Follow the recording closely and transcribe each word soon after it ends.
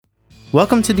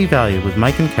Welcome to Devalue with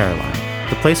Mike and Caroline,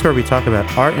 the place where we talk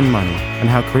about art and money and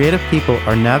how creative people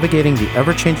are navigating the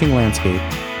ever-changing landscape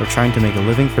of trying to make a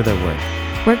living for their work.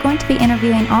 We're going to be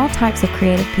interviewing all types of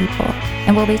creative people,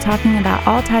 and we'll be talking about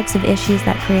all types of issues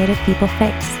that creative people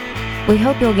face. We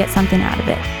hope you'll get something out of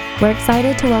it. We're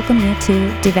excited to welcome you to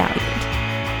Devalued.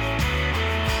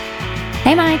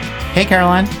 Hey, Mike. Hey,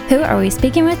 Caroline. Who are we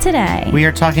speaking with today? We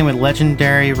are talking with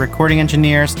legendary recording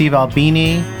engineer Steve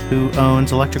Albini, who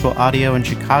owns Electrical Audio in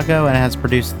Chicago and has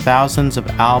produced thousands of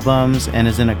albums and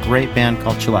is in a great band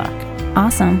called Shellac.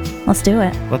 Awesome. Let's do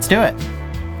it. Let's do it.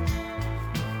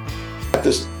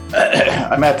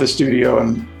 I'm at the studio,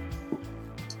 and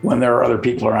when there are other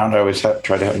people around, I always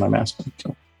try to have my mask on.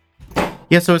 So.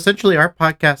 Yeah, so essentially our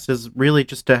podcast is really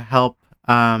just to help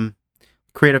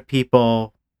creative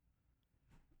people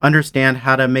understand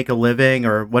how to make a living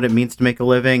or what it means to make a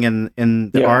living in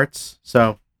the arts.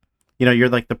 So, you're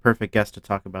like the perfect guest to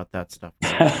talk about that stuff.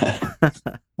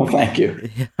 Well, thank you.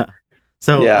 Yeah.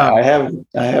 So I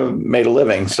have made a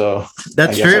living, so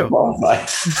that's true.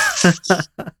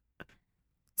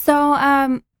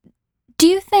 So, do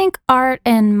you think art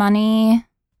and money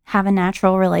have a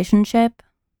natural relationship?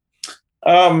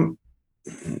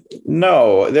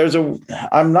 No,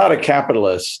 I'm not a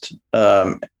capitalist,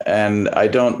 and I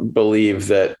don't believe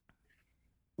that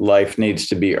life needs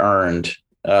to be earned.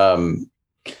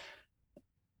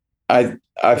 I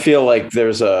feel like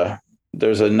there's a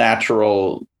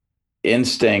natural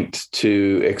instinct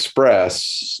to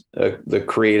express the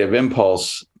creative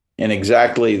impulse in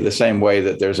exactly the same way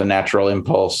that there's a natural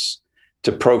impulse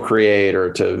to procreate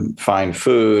or to find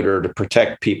food or to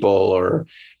protect people or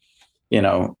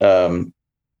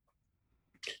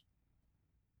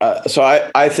so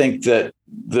I think that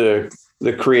the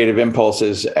creative impulse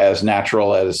is as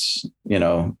natural as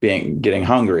getting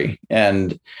hungry,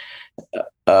 and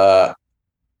I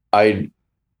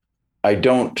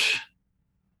don't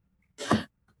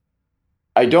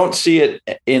see it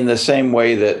in the same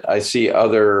way that I see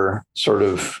other sort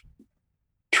of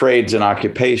trades and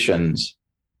occupations,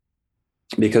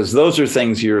 because those are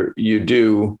things you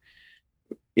do.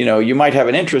 You might have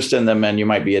an interest in them and you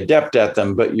might be adept at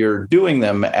them, but you're doing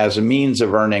them as a means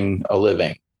of earning a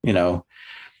living,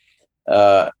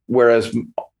 whereas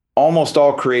almost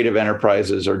all creative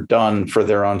enterprises are done for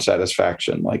their own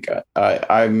satisfaction. Like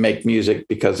I make music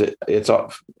because it's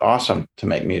awesome to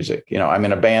make music. I'm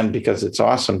in a band because it's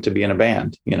awesome to be in a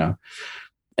band,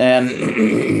 and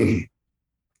in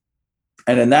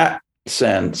that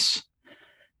sense,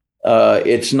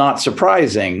 it's not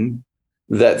surprising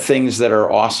that things that are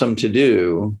awesome to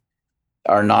do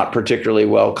are not particularly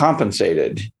well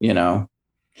compensated,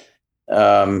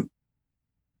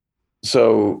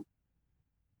 So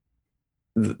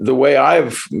the way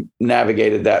I've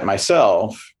navigated that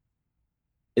myself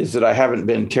is that I haven't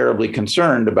been terribly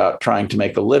concerned about trying to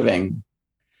make a living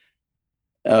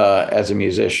as a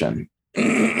musician.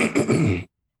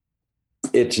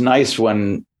 It's nice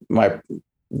when my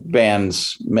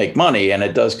bands make money, and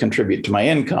it does contribute to my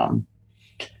income.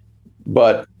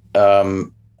 But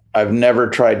I've never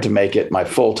tried to make it my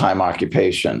full-time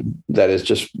occupation. That is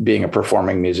just being a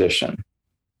performing musician.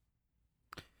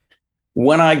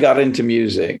 When I got into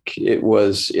music, it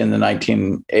was in the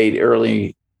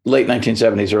late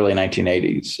 1970s, early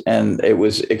 1980s. And it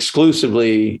was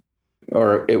exclusively,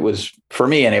 or it was, for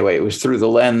me anyway, it was through the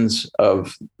lens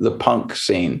of the punk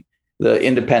scene, the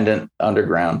independent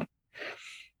underground.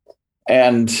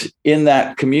 And in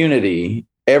that community,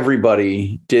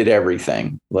 everybody did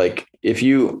everything. Like if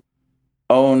you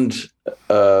owned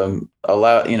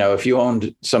if you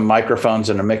owned some microphones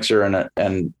and a mixer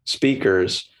and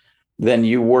speakers, then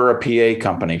you were a PA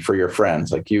company for your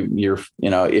friends. Like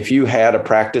if you had a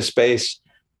practice space,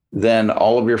 then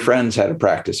all of your friends had a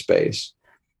practice space.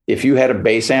 If you had a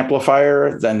bass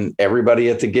amplifier, then everybody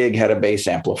at the gig had a bass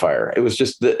amplifier. It was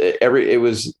just it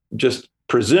was just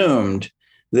presumed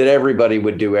that everybody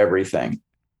would do everything.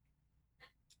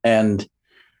 And,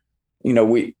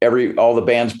 all the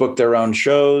bands booked their own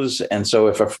shows. And so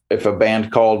if a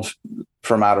band called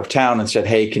from out of town and said,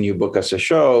 "Hey, can you book us a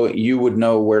show?" you would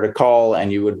know where to call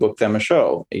and you would book them a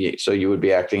show. So you would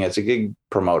be acting as a gig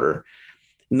promoter,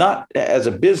 not as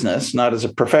a business, not as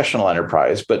a professional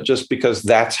enterprise, but just because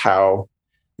that's how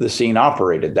the scene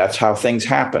operated. That's how things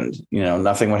happened.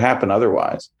 Nothing would happen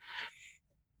otherwise.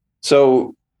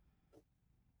 So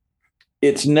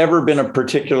it's never been a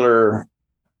particular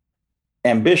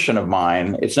ambition of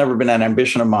mine. It's never been an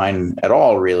ambition of mine at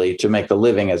all, really, to make a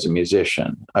living as a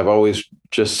musician. I've always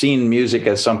just seen music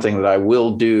as something that I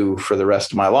will do for the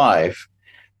rest of my life.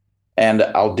 And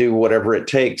I'll do whatever it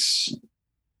takes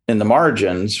in the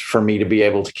margins for me to be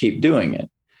able to keep doing it.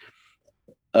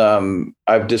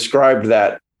 I've described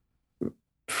that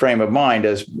frame of mind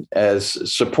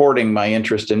as supporting my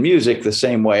interest in music the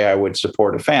same way I would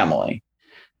support a family,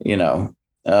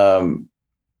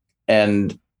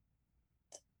 and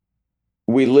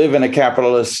we live in a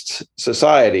capitalist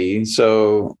society,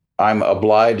 so I'm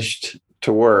obliged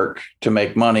to work to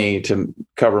make money to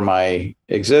cover my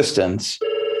existence.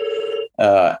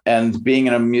 And being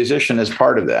a musician is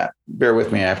part of that. Bear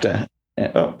with me. I have to.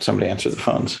 Oh, somebody answer the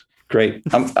phones. Great.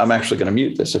 I'm actually going to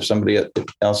mute this if somebody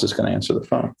else is going to answer the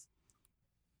phone.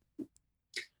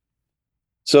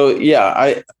 So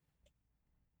yeah,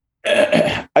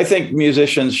 I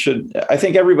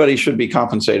think everybody should be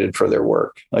compensated for their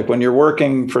work. Like when you're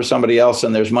working for somebody else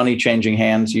and there's money changing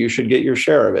hands, you should get your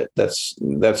share of it. That's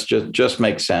just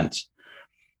makes sense.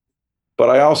 But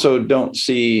I also don't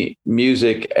see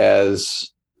music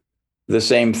as the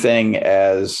same thing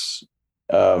as,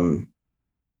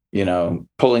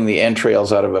 pulling the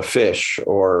entrails out of a fish,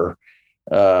 or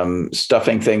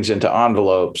stuffing things into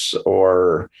envelopes,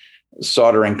 or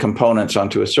soldering components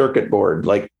onto a circuit board.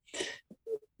 Like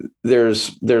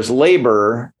there's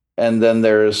labor, and then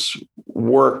there's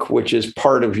work, which is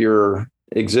part of your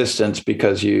existence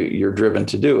because you're driven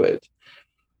to do it.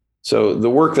 So the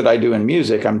work that I do in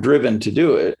music, I'm driven to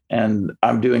do it, and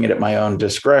I'm doing it at my own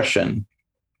discretion.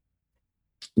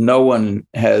 No one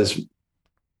has,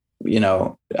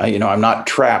 I'm not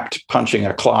trapped punching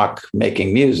a clock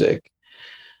making music.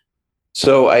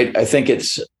 So I think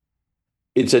it's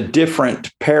a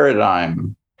different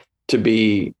paradigm to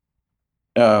be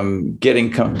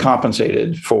getting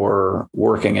compensated for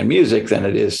working in music than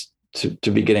it is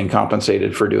to be getting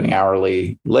compensated for doing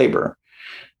hourly labor.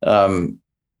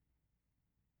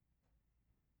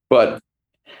 But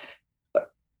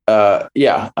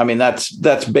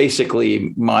that's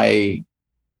basically my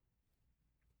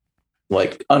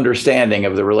understanding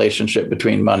of the relationship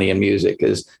between money and music.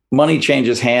 Is money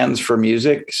changes hands for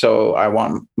music, so I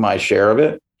want my share of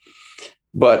it.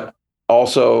 But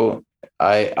also,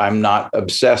 I'm not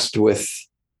obsessed with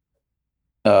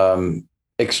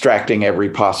extracting every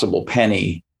possible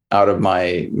penny out of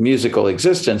my musical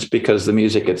existence, because the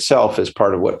music itself is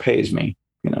part of what pays me.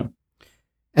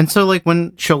 And so,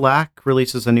 when Shellac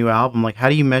releases a new album, how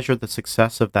do you measure the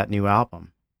success of that new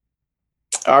album?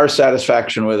 Our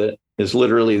satisfaction with it is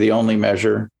literally the only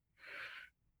measure.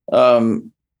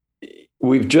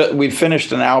 We've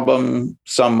finished an album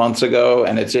some months ago,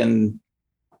 and it's in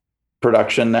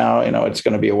production now. It's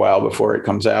going to be a while before it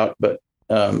comes out, but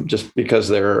just because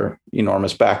there are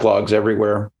enormous backlogs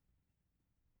everywhere.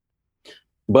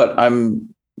 But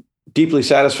I'm deeply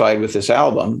satisfied with this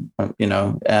album,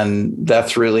 and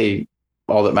that's really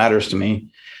all that matters to me.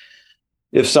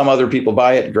 If some other people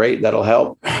buy it, great, that'll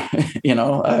help.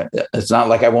 It's not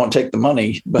like I won't take the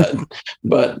money, but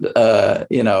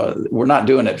we're not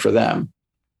doing it for them.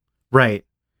 Right.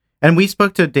 And we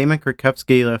spoke to Damon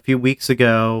Krukowski a few weeks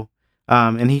ago,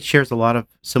 and he shares a lot of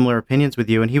similar opinions with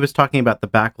you. And he was talking about the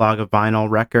backlog of vinyl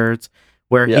records,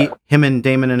 where him and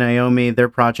Damon and Naomi, their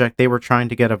project, they were trying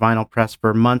to get a vinyl press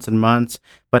for months and months,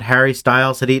 but Harry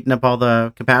Styles had eaten up all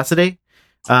the capacity.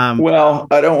 Well,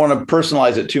 I don't want to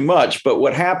personalize it too much, but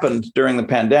what happened during the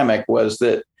pandemic was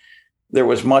that there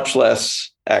was much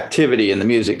less activity in the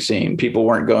music scene. People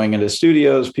weren't going into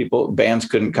studios. Bands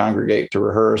couldn't congregate to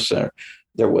rehearse.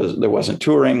 There wasn't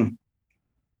touring.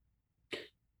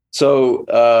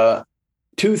 So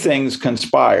two things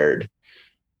conspired.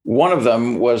 One of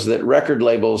them was that record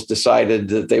labels decided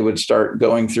that they would start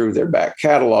going through their back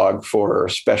catalog for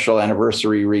special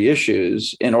anniversary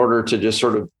reissues in order to just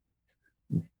sort of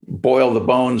boil the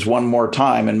bones one more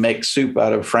time and make soup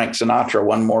out of Frank Sinatra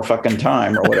one more fucking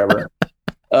time, or whatever.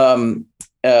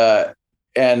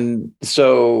 And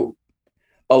so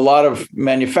a lot of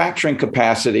manufacturing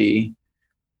capacity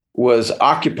was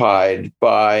occupied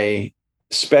by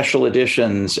special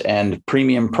editions and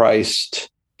premium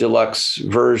priced deluxe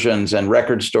versions and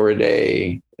record store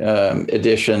day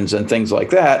editions and things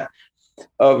like that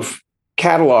of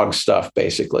catalog stuff,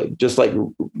 basically. Just like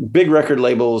big record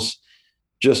labels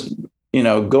just,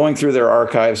 going through their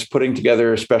archives, putting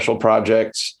together special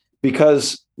projects,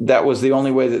 because that was the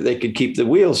only way that they could keep the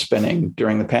wheels spinning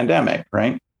during the pandemic,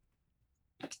 right?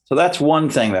 So that's one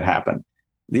thing that happened.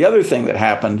 The other thing that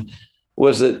happened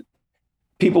was that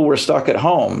people were stuck at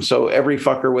home. So every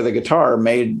fucker with a guitar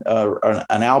made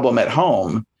an album at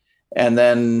home. And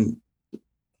then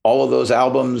all of those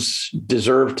albums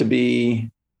deserved to be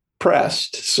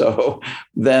pressed. So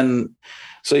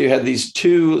you had these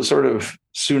two sort of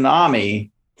tsunami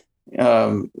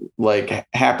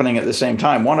happening at the same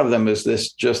time. One of them is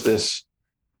this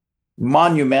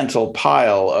monumental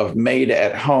pile of made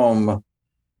at home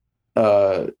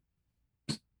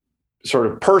sort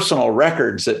of personal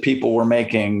records that people were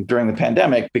making during the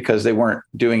pandemic because they weren't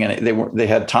doing any, they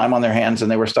had time on their hands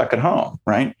and they were stuck at home,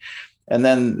 right? And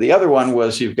then the other one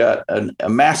was you've got a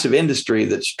massive industry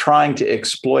that's trying to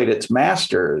exploit its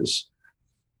masters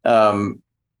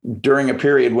during a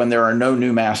period when there are no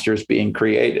new masters being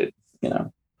created, you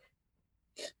know.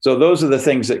 So those are the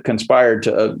things that conspired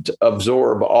to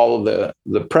absorb all of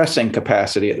the pressing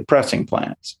capacity at the pressing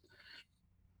plants.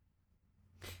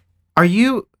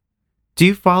 Do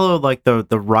you follow like the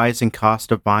rising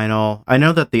cost of vinyl? I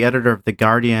know that the editor of The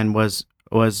Guardian was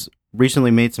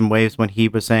recently made some waves when he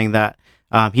was saying that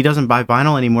he doesn't buy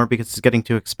vinyl anymore because it's getting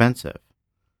too expensive.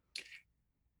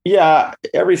 Yeah,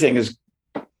 everything is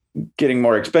getting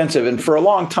more expensive. And for a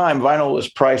long time, vinyl was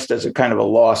priced as a kind of a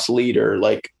loss leader.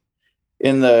 Like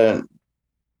in the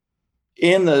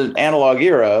analog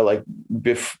era, like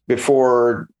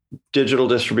before digital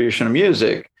distribution of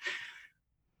music,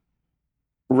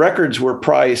 records were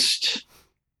priced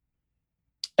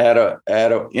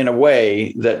in a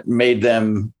way that made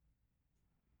them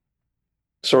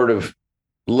sort of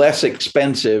less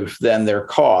expensive than their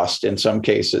cost in some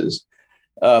cases,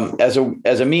 as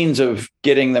a means of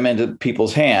getting them into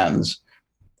people's hands.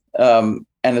 And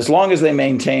as long as they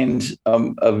maintained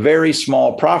a very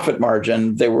small profit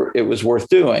margin, it was worth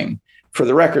doing for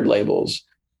the record labels.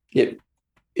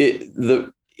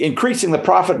 Increasing the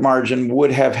profit margin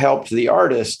would have helped the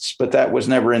artists, but that was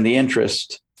never in the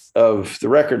interest of the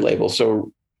record label.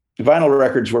 So vinyl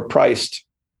records were priced.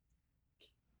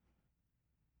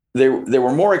 They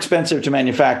were more expensive to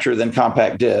manufacture than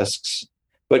compact discs,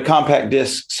 but compact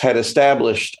discs had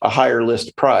established a higher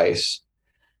list price.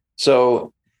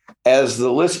 So as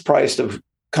the list price of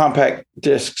compact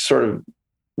discs sort of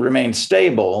remained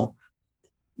stable,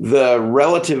 the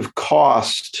relative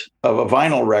cost of a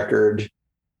vinyl record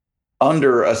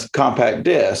under a compact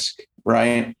disc,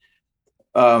 right,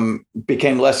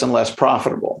 became less and less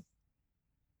profitable.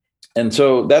 And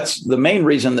so that's the main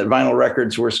reason that vinyl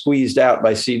records were squeezed out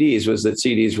by CDs, was that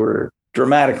CDs were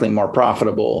dramatically more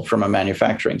profitable from a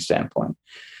manufacturing standpoint.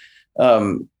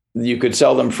 You could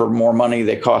sell them for more money.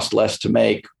 They cost less to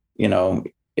make. You know,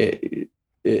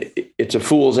 it's a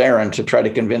fool's errand to try to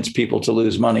convince people to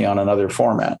lose money on another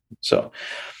format. So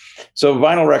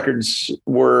vinyl records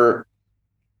were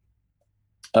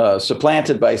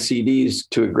supplanted by CDs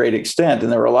to a great extent.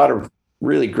 And there were a lot of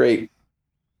really great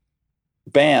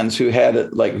bands who had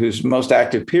whose most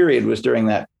active period was during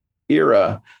that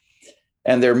era,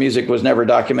 and their music was never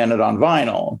documented on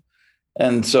vinyl.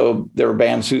 And so there were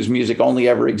bands whose music only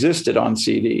ever existed on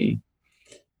CD.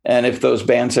 And if those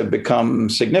bands have become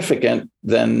significant,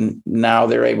 then now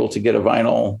they're able to get a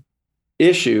vinyl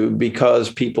issue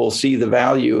because people see the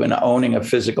value in owning a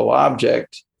physical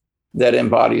object that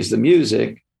embodies the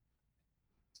music.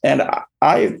 And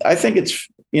I think it's,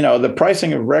 you know, the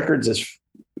pricing of records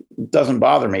doesn't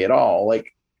bother me at all.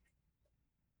 Like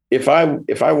if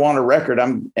I want a record,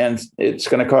 and it's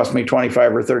going to cost me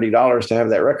 $25 or $30 to have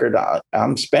that record,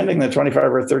 I'm spending the $25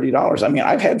 or $30. I mean,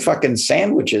 I've had fucking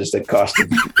sandwiches that cost me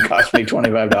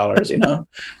 $25, you know?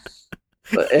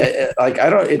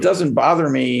 It doesn't bother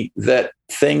me that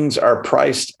things are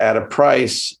priced at a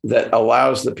price that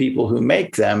allows the people who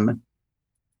make them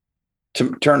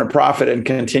to turn a profit and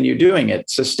continue doing it.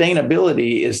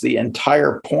 Sustainability is the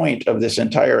entire point of this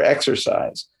entire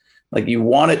exercise. Like, you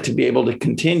want it to be able to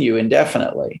continue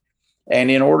indefinitely. And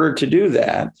in order to do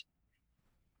that,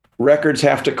 records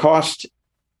have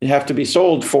to be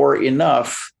sold for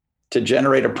enough to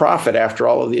generate a profit after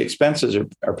all of the expenses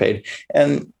are paid.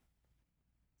 And,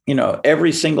 you know,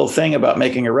 every single thing about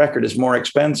making a record is more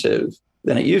expensive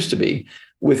than it used to be,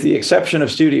 with the exception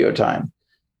of studio time.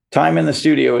 Time in the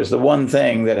studio is the one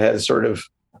thing that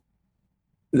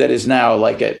is now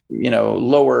like at, you know,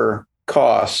 lower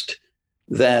cost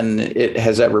than it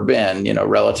has ever been, you know,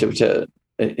 relative to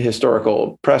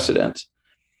historical precedent.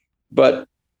 But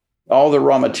all the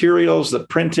raw materials, the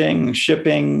printing,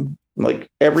 shipping, like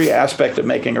every aspect of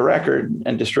making a record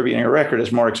and distributing a record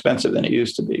is more expensive than it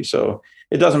used to be. So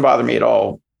it doesn't bother me at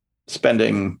all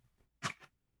spending,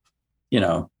 you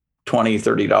know, $20,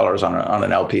 $30 on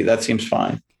an LP. That seems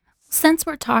fine. Since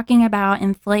we're talking about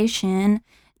inflation,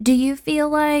 do you feel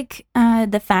like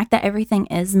the fact that everything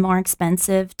is more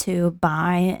expensive to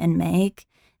buy and make,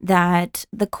 that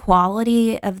the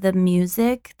quality of the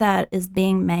music that is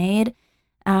being made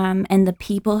and the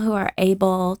people who are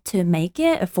able to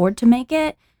afford to make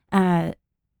it,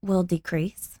 will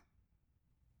decrease?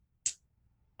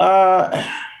 Yeah,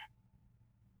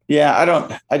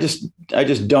 I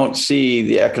just don't see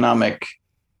the economic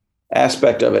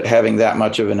aspect of it having that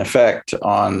much of an effect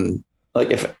on,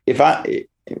 like,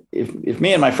 if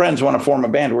me and my friends want to form a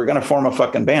band, we're going to form a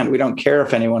fucking band. We don't care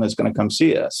if anyone is going to come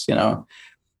see us, you know?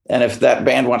 And if that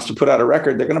band wants to put out a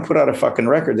record, they're going to put out a fucking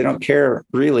record. They don't care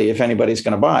really if anybody's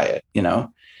going to buy it, you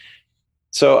know?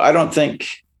 So I don't think,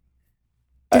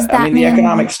 I mean, the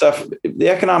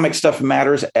economic stuff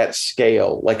matters at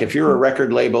scale. Like if you're a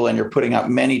record label and you're putting out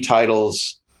many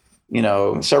titles, you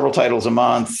know, several titles a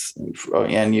month,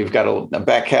 and you've got a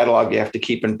back catalog you have to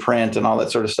keep in print and all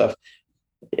that sort of stuff,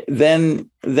 then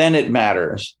it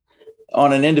matters.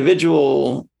 On an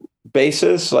individual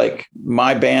basis, like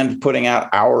my band putting out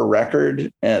our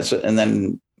record and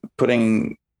then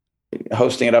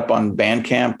hosting it up on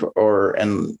Bandcamp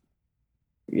and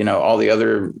you know, all the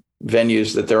other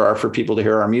venues that there are for people to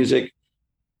hear our music,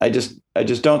 I just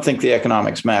don't think the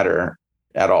economics matter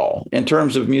at all in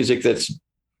terms of music that's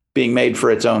being made for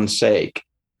its own sake,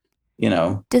 you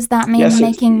know. Does that mean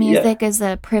making music is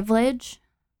a privilege?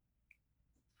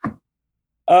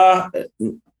 It's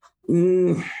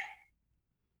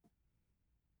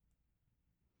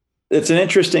an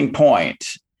interesting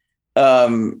point.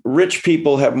 Rich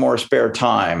people have more spare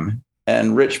time,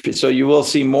 and so you will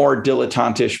see more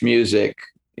dilettantish music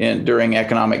during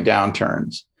economic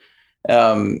downturns.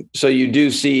 So you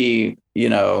do see, you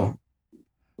know,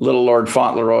 Little Lord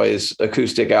Fauntleroy's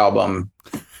acoustic album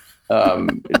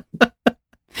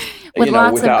with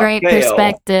lots of great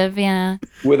perspective, yeah.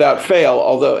 Without fail,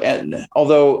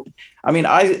 although I mean,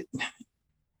 I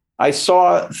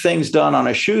saw things done on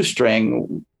a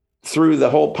shoestring through the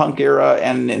whole punk era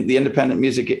and the independent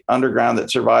music underground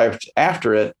that survived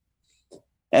after it.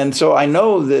 And so I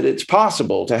know that it's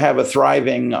possible to have a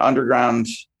thriving underground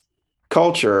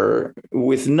culture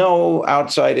with no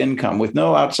outside income, with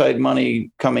no outside money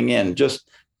coming in, just,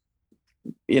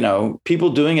 you know,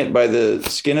 people doing it by the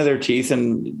skin of their teeth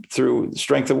and through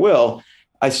strength of will.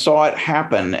 I saw it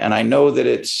happen, and I know that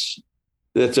it's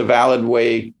a valid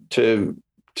way to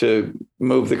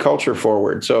move the culture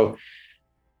forward. So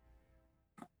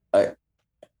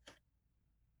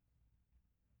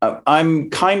I'm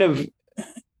kind of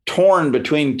torn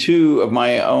between two of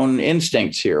my own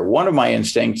instincts here. One of my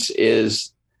instincts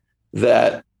is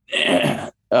that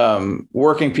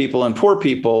working people and poor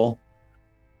people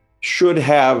should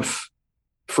have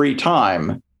free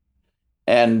time,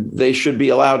 and they should be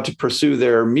allowed to pursue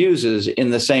their muses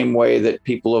in the same way that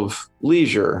people of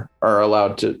leisure are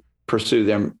allowed to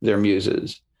pursue their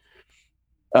muses.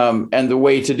 And the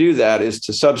way to do that is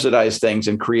to subsidize things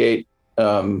and create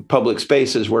public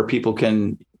spaces where people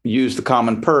can use the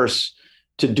common purse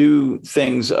to do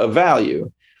things of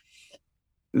value.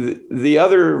 The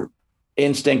other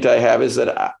instinct I have is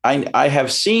that I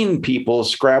have seen people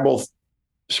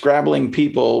scrabbling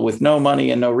people with no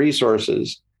money and no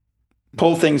resources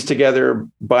pull things together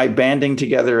by banding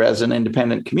together as an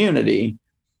independent community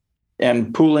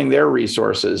and pooling their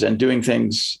resources and doing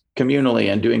things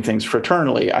communally and doing things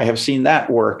fraternally. I have seen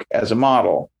that work as a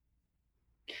model.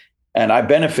 And I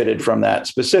benefited from that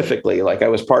specifically. Like I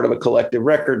was part of a collective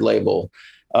record label.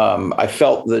 I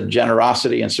felt the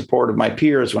generosity and support of my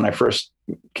peers when I first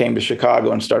came to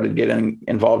Chicago and started getting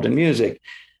involved in music.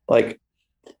 Like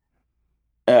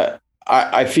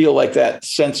I feel like that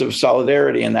sense of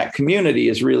solidarity and that community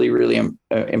is really, really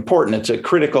important. It's a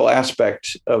critical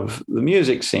aspect of the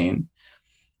music scene.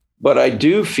 But I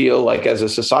do feel like as a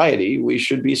society, we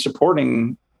should be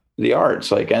supporting the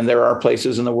arts, and there are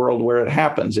places in the world where it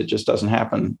happens. It just doesn't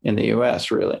happen in the US,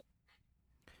 really.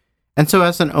 And so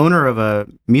as an owner of a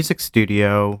music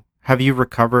studio, have you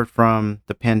recovered from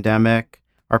the pandemic?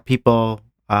 Are people,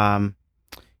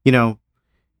 you know,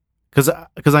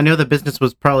 because I know the business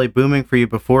was probably booming for you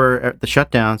before the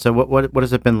shutdown. So what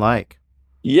has it been like?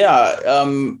 Yeah.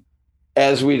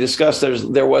 As we discussed,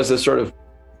 there was this sort of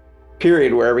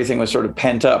period where everything was sort of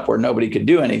pent up, where nobody could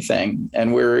do anything.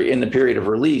 And we're in the period of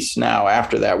release now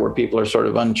after that, where people are sort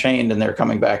of unchained and they're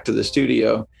coming back to the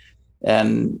studio.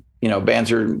 And, you know,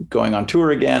 bands are going on tour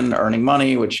again, earning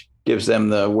money, which gives them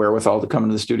the wherewithal to come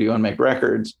into the studio and make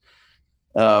records.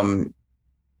 And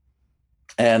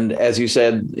as you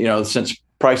said, you know, since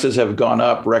prices have gone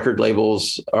up, record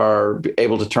labels are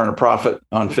able to turn a profit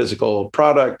on physical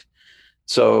product.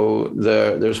 So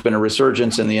there's been a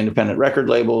resurgence in the independent record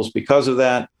labels because of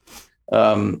that.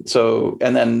 And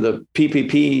then the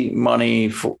PPP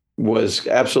money was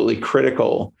absolutely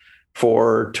critical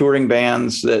for touring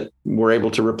bands that were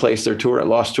able to replace their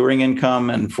lost touring income,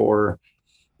 and for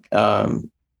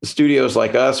studios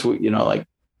like us.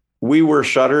 We were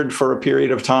shuttered for a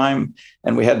period of time,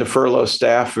 and we had to furlough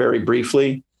staff very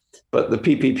briefly. But the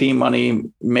PPP money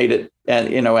made it,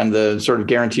 and the sort of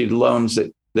guaranteed loans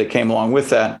that that came along with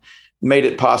that made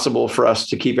it possible for us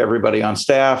to keep everybody on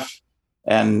staff,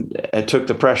 and it took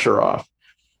the pressure off.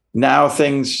 Now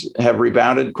things have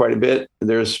rebounded quite a bit.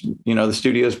 There's, the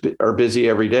studios are busy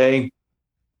every day.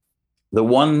 The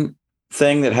one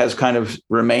thing that has kind of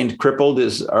remained crippled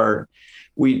is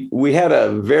we had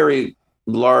a very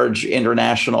large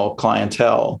international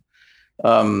clientele.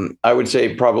 I would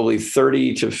say probably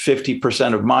 30 to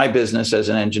 50% of my business as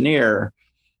an engineer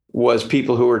was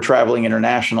people who were traveling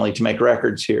internationally to make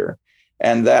records here.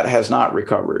 And that has not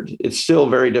recovered. It's still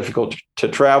very difficult to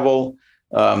travel.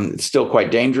 It's still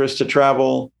quite dangerous to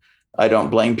travel. I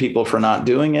don't blame people for not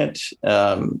doing it.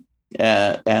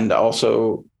 And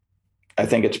also, I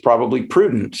think it's probably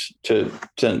prudent to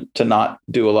not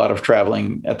do a lot of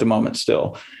traveling at the moment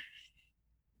still.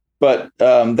 But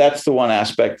that's the one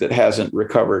aspect that hasn't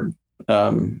recovered.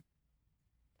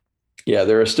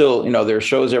 There are still, there are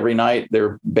shows every night. There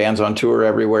are bands on tour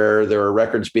everywhere. There are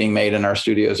records being made in our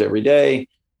studios every day.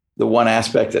 The one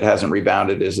aspect that hasn't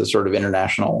rebounded is the sort of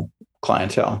international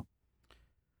clientele.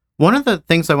 One of the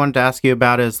things I wanted to ask you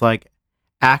about is like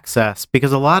access,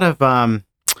 because a lot of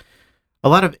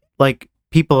like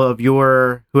people who have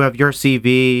your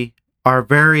CV are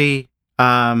very,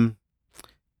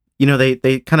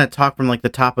 they kind of talk from like the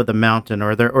top of the mountain,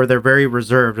 or they're very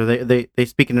reserved, or they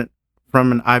speak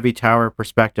from an Ivy Tower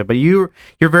perspective. But you're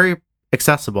very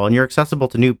accessible, and you're accessible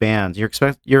to new bands.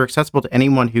 You're accessible to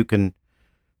anyone who can,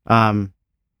 afford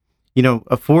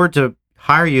to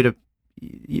hire you to,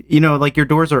 like your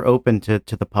doors are open to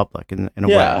the public in a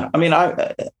way. Yeah, I mean,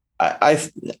 I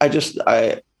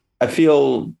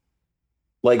feel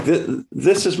like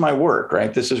this is my work,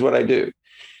 right? This is what I do,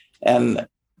 and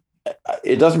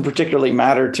it doesn't particularly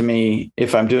matter to me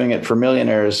if I'm doing it for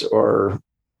millionaires or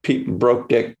broke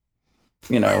dick,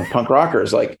 punk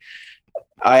rockers. Like,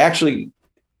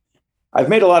 I've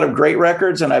made a lot of great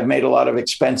records, and I've made a lot of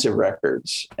expensive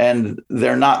records, and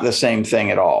they're not the same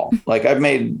thing at all. Like,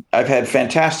 I've had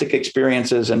fantastic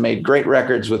experiences and made great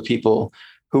records with people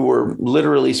who were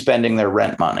literally spending their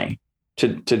rent money to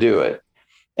do it.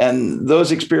 And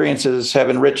those experiences have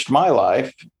enriched my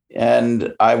life,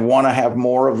 and I want to have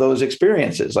more of those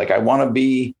experiences. Like, I want to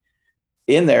be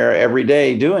in there every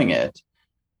day doing it.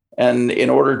 And in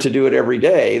order to do it every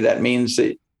day, that means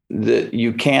that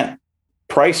you can't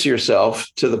price yourself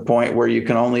to the point where you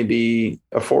can only be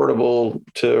affordable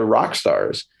to rock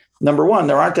stars. Number one,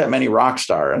 there aren't that many rock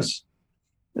stars.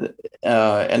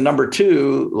 And number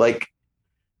two, like,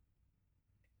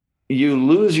 you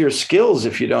lose your skills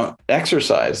if you don't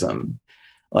exercise them.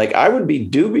 Like, I would be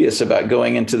dubious about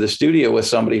going into the studio with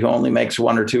somebody who only makes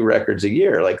 1 or 2 records a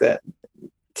year. Like, that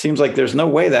seems like there's no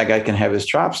way that guy can have his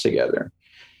chops together.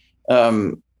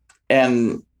 And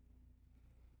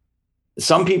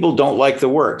some people don't like the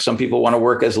work. Some people want to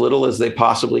work as little as they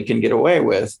possibly can get away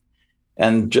with,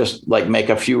 and just like make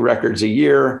a few records a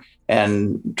year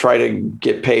and try to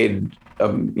get paid,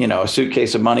 a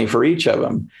suitcase of money for each of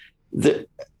them.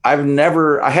 I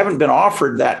haven't been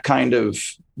offered that kind of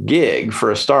gig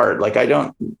for a start. Like,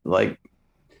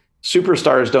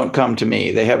 superstars don't come to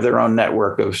me. They have their own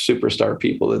network of superstar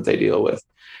people that they deal with.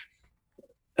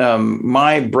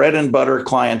 My bread and butter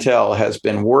clientele has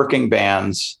been working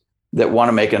bands that want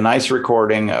to make a nice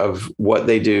recording of what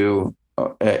they do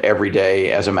every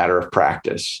day as a matter of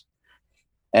practice.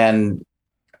 And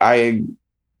I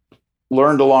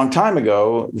learned a long time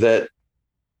ago that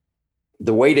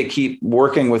the way to keep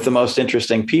working with the most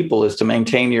interesting people is to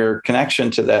maintain your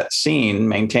connection to that scene,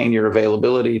 maintain your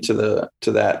availability to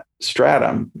that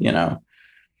stratum.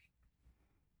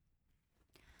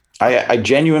 I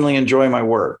genuinely enjoy my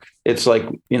work. It's like,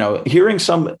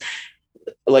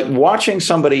 watching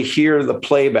somebody hear the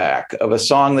playback of a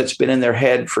song that's been in their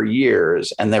head for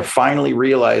years, and they're finally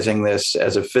realizing this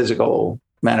as a physical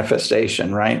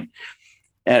manifestation, right?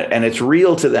 And it's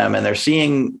real to them, and they're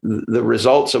seeing the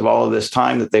results of all of this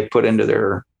time that they put into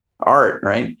their art,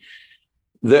 right?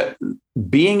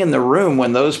 Being in the room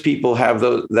when those people have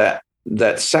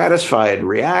that satisfied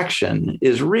reaction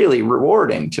is really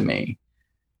rewarding to me.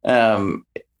 And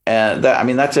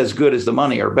that's as good as the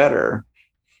money or better.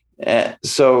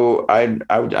 So I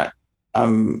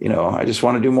just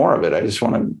want to do more of it. I just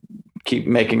want to keep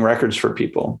making records for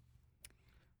people.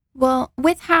 Well,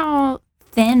 with how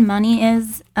thin money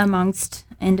is amongst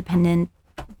independent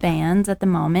bands at the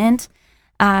moment,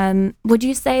 would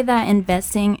you say that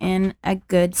investing in a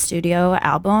good studio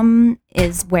album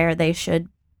is where they should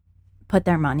put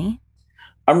their money?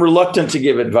 I'm reluctant to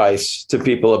give advice to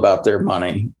people about their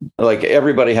money. Like,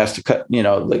 everybody has to cut,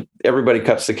 everybody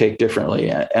cuts the cake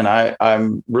differently. And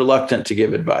I'm reluctant to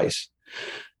give advice.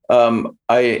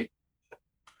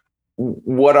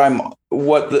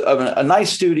 a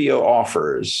nice studio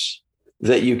offers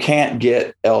that you can't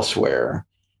get elsewhere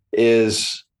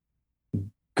is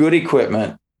good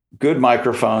equipment, good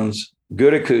microphones,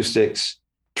 good acoustics,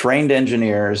 trained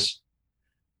engineers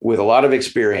with a lot of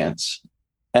experience.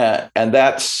 And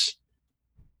that's,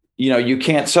 you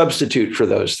can't substitute for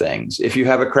those things. If you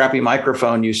have a crappy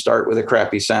microphone, you start with a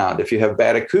crappy sound. If you have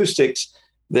bad acoustics,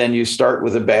 then you start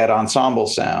with a bad ensemble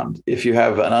sound. If you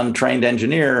have an untrained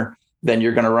engineer, then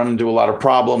you're going to run into a lot of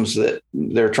problems that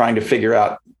they're trying to figure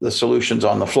out the solutions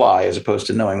on the fly, as opposed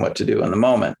to knowing what to do in the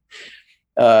moment.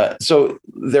 So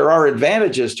there are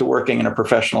advantages to working in a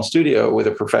professional studio with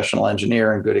a professional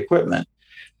engineer and good equipment.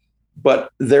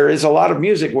 But there is a lot of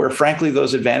music where, frankly,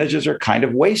 those advantages are kind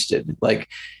of wasted. Like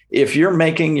if you're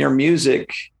making your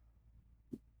music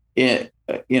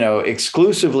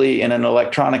exclusively in an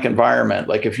electronic environment,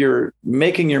 like if you're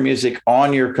making your music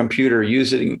on your computer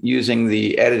using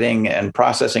the editing and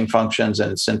processing functions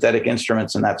and synthetic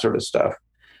instruments and that sort of stuff,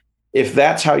 if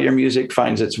that's how your music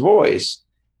finds its voice,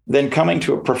 then coming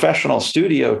to a professional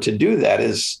studio to do that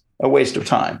is a waste of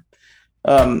time.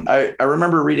 I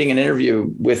remember reading an interview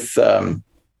with Billie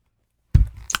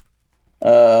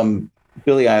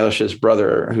Eilish's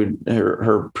brother,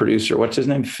 her producer. What's his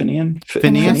name?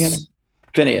 Phineas.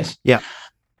 Yeah.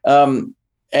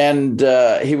 And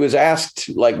he was asked,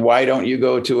 like, why don't you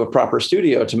go to a proper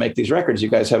studio to make these records? You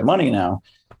guys have money now.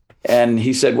 And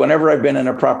he said, whenever I've been in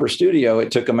a proper studio, it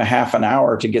took him a half an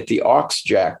hour to get the aux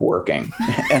jack working.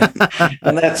 and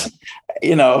that's,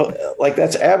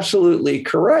 that's absolutely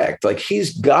correct. Like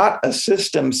he's got a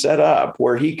system set up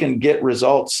where he can get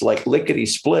results like lickety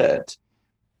split,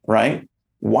 right?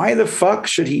 Why the fuck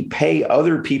should he pay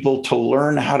other people to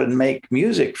learn how to make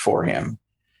music for him?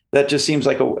 That just seems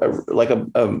like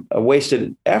a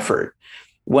wasted effort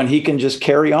when he can just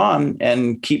carry on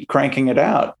and keep cranking it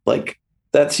out. Like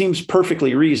that seems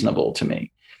perfectly reasonable to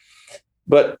me.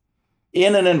 But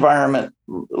in an environment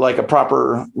like a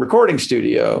proper recording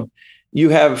studio, you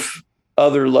have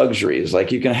other luxuries.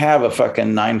 Like you can have a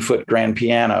fucking 9-foot grand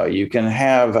piano. You can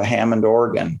have a Hammond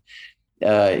organ.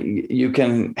 You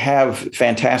can have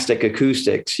fantastic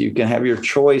acoustics. You can have your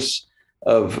choice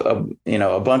of a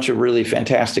bunch of really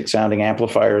fantastic sounding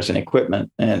amplifiers and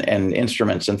equipment and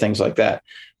instruments and things like that.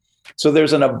 So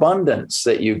there's an abundance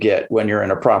that you get when you're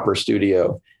in a proper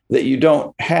studio that you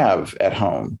don't have at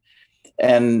home.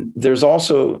 And there's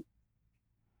also,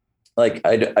 like,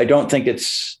 I don't think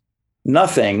it's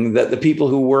nothing that the people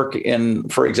who work in,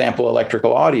 for example,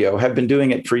 electrical audio have been doing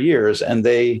it for years, and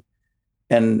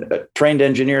trained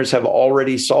engineers have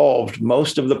already solved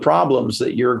most of the problems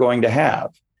that you're going to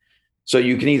have. So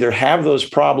you can either have those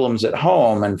problems at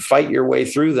home and fight your way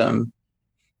through them,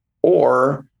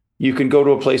 or you can go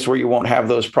to a place where you won't have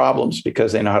those problems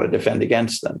because they know how to defend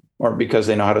against them or because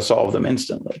they know how to solve them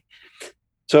instantly.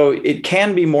 So it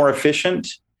can be more efficient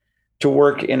to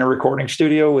work in a recording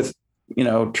studio with,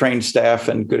 trained staff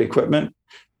and good equipment,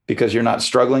 because you're not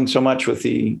struggling so much with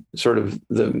the sort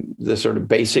of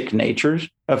basic natures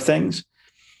of things.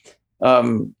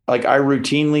 Like I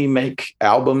routinely make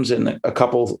albums in a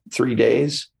couple, 3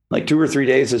 days. Like 2 or 3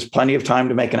 days is plenty of time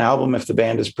to make an album if the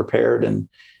band is prepared and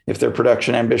if their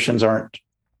production ambitions aren't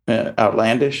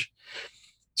outlandish.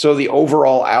 So the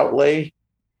overall outlay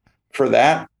for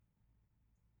that,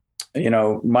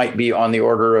 might be on the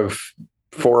order of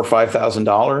 $4,000 or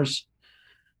 $5,000.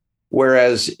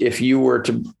 Whereas if you were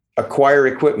to acquire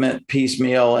equipment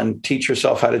piecemeal and teach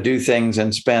yourself how to do things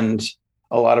and spend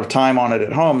a lot of time on it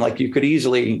at home, like you could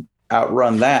easily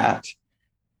outrun that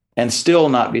and still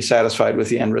not be satisfied with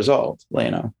the end result,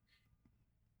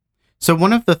 So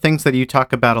one of the things that you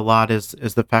talk about a lot is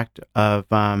the fact of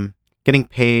getting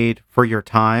paid for your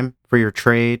time, for your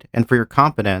trade, and for your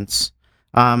competence.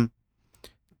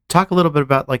 Talk a little bit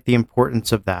about like the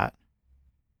importance of that.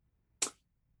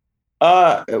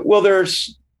 Well, there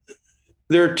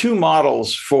are two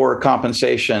models for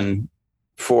compensation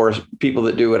for people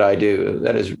that do what I do.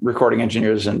 That is recording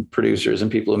engineers and producers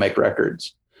and people who make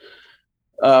records.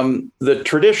 The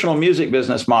traditional music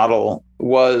business model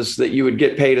was that you would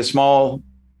get paid a small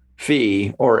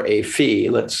fee or a fee.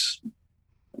 Let's,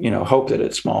 hope that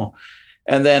it's small.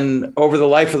 And then over the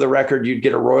life of the record, you'd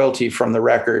get a royalty from the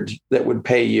record that would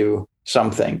pay you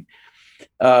something.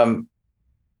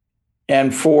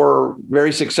 And for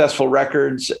very successful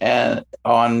records and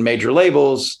on major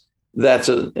labels, that's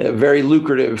a very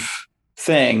lucrative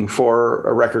thing for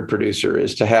a record producer,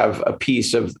 is to have a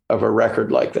piece of a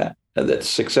record like that that's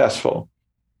successful.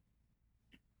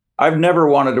 I've never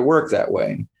wanted to work that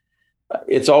way.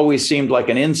 It's always seemed like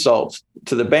an insult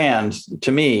to the band,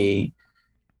 to me,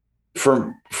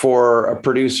 for a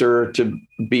producer to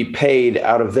be paid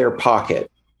out of their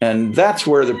pocket. And that's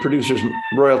where the producer's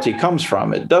royalty comes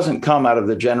from. It doesn't come out of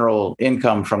the general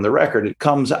income from the record. It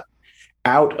comes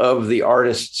out of the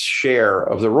artist's share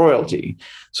of the royalty.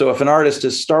 So if an artist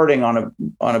is starting on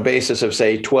a basis of,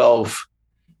 say, 12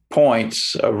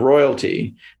 points of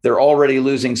royalty, they're already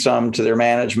losing some to their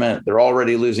management. They're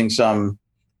already losing some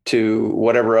to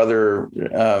whatever other,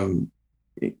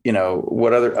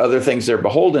 what other things they're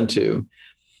beholden to.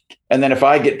 And then if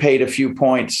I get paid a few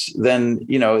points, then,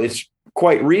 it's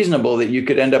quite reasonable that you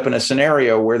could end up in a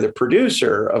scenario where the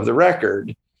producer of the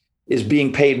record is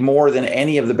being paid more than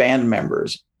any of the band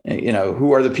members,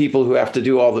 who are the people who have to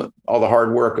do all the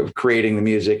hard work of creating the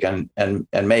music and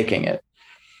making it.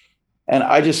 And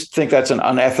I just think that's an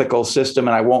unethical system,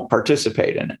 and I won't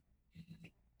participate in it.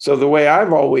 So the way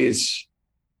I've always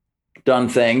done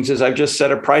things is I've just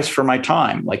set a price for my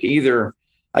time. Like, either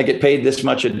I get paid this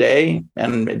much a day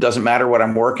and it doesn't matter what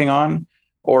I'm working on,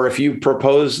 or if you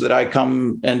propose that I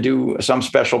come and do some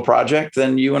special project,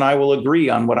 then you and I will agree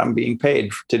on what I'm being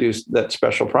paid to do that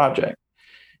special project.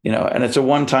 And it's a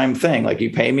one-time thing. Like,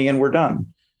 you pay me and we're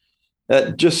done.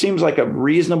 That just seems like a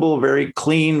reasonable, very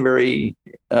clean, very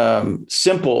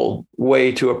simple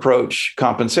way to approach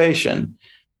compensation,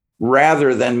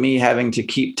 rather than me having to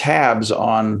keep tabs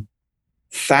on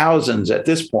thousands of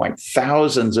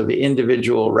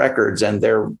individual records and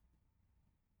their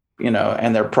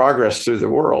progress through the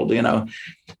world, and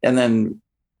then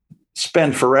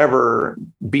spend forever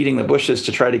beating the bushes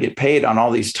to try to get paid on all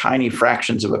these tiny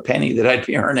fractions of a penny that I'd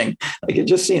be earning. Like,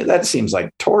 that seems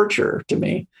like torture to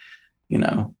me,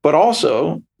 but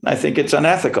also I think it's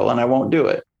unethical and I won't do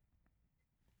it.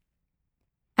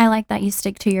 I like that you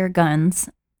stick to your guns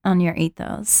on your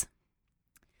ethos.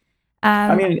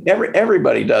 I mean,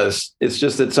 everybody does. It's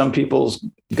just that some people's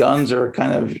guns are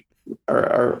kind of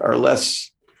are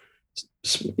less,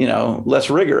 less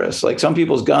rigorous. Like, some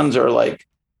people's guns are like,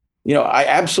 I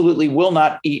absolutely will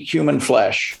not eat human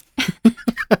flesh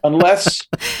unless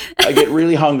I get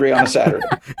really hungry on a Saturday.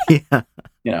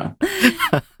 Yeah.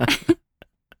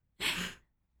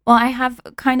 Well, I have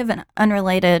kind of an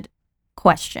unrelated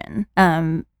question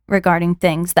regarding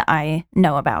things that I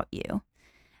know about you.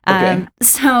 Okay.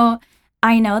 So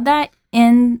I know that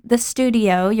in the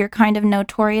studio, you're kind of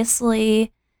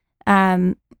notoriously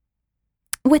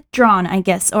withdrawn, I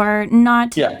guess, or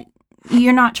not. Yeah.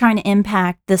 You're not trying to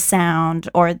impact the sound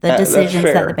or the decisions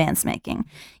that the band's making.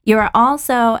 You are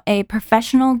also a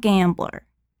professional gambler.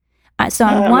 So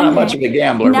I'm not much of a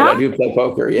gambler, but I do play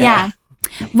poker. Yeah.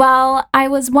 Well, I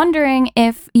was wondering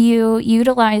if you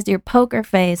utilized your poker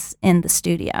face in the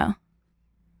studio.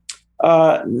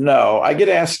 No, I get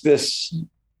asked this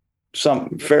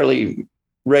fairly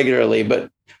regularly, but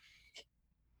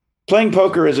playing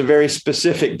poker is a very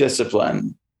specific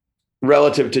discipline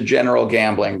relative to general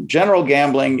gambling. General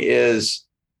gambling is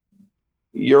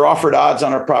you're offered odds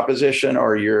on a proposition,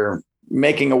 or you're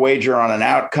making a wager on an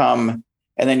outcome,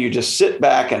 and then you just sit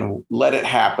back and let it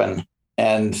happen.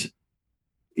 And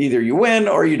either you win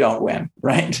or you don't win,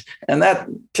 right? And that,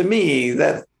 to me,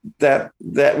 that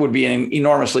would be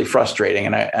enormously frustrating,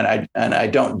 and I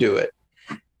don't do it.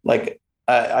 Like,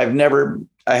 I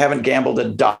haven't gambled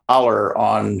 $1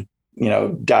 on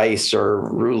dice or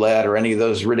roulette or any of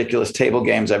those ridiculous table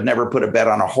games. I've never put a bet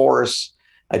on a horse.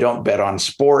 I don't bet on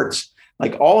sports.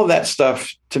 Like, all of that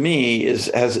stuff to me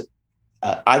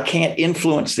I can't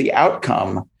influence the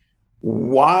outcome.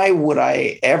 Why would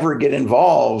I ever get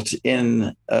involved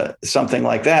in something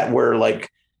like that, where,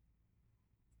 like,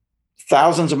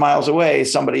 thousands of miles away,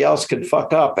 somebody else could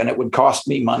fuck up and it would cost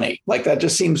me money? Like, that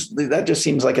just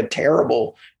seems like a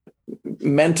terrible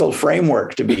mental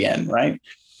framework to be in, right?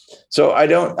 So I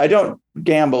don't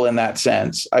gamble in that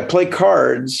sense. I play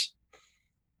cards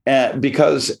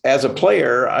because as a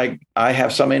player, I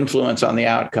have some influence on the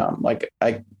outcome. Like,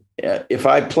 if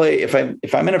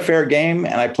I'm in a fair game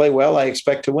and I play well, I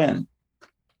expect to win.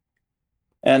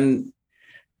 And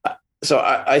so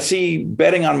I see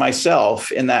betting on myself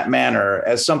in that manner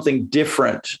as something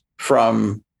different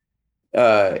from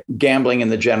gambling in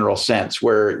the general sense,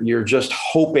 where you're just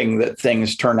hoping that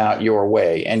things turn out your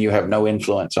way and you have no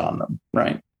influence on them,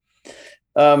 right?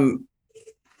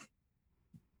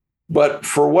 But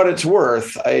for what it's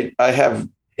worth, I have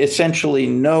essentially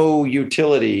no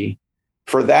utility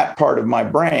for that part of my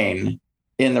brain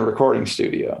in the recording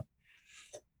studio.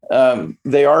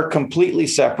 They are completely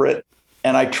separate,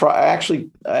 and I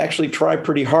actually try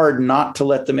pretty hard not to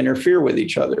let them interfere with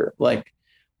each other. Like,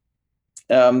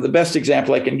 the best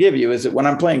example I can give you is that when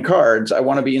I'm playing cards, I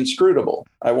want to be inscrutable.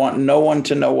 I want no one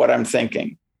to know what I'm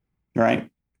thinking, right?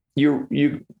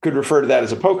 you could refer to that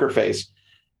as a poker face,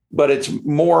 but it's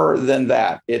more than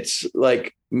that. It's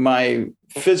like my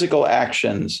physical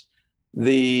actions,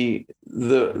 the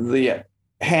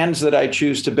hands that I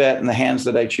choose to bet and the hands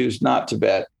that I choose not to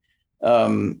bet.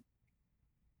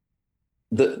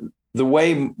 The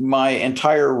way my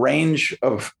entire range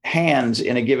of hands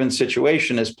in a given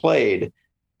situation is played,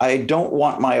 I don't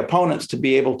want my opponents to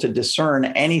be able to discern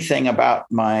anything about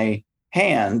my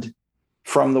hand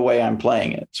from the way I'm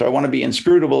playing it. So I want to be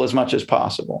inscrutable as much as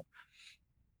possible.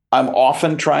 I'm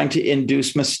often trying to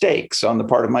induce mistakes on the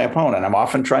part of my opponent. I'm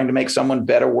often trying to make someone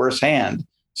bet a worse hand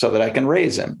so that I can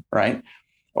raise him, right?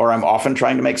 Or I'm often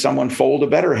trying to make someone fold a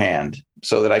better hand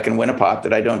so that I can win a pot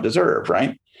that I don't deserve,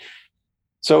 right?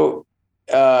 So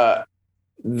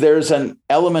there's an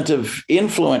element of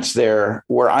influence there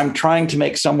where I'm trying to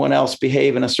make someone else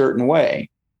behave in a certain way.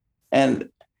 And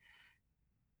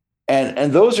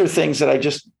those are things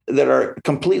that are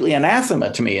completely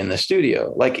anathema to me in the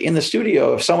studio. Like in the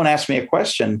studio, if someone asks me a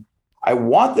question, I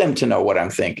want them to know what I'm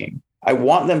thinking. I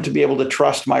want them to be able to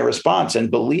trust my response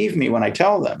and believe me when I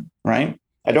tell them, right?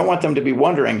 I don't want them to be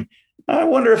wondering, I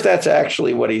wonder if that's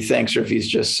actually what he thinks or if he's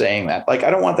just saying that. Like, I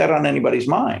don't want that on anybody's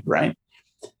mind, right?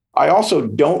 I also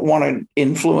don't want to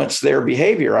influence their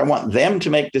behavior. I want them to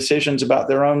make decisions about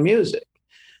their own music.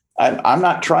 I'm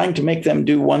not trying to make them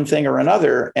do one thing or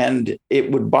another. And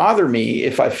it would bother me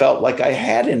if I felt like I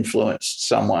had influenced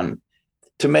someone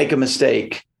to make a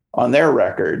mistake on their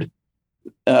record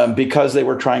because they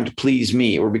were trying to please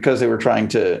me or because they were trying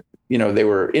to, they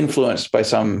were influenced by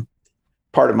some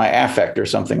part of my affect or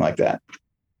something like that.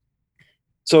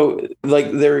 So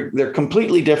like they're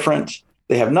completely different.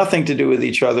 They have nothing to do with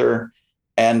each other.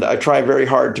 And I try very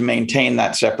hard to maintain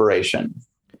that separation.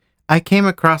 I came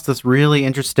across this really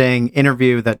interesting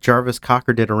interview that Jarvis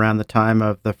Cocker did around the time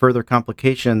of the Further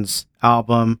Complications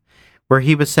album, where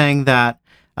he was saying that,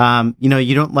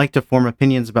 you don't like to form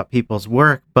opinions about people's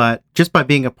work, but just by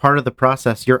being a part of the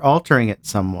process, you're altering it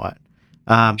somewhat.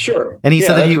 Sure. And he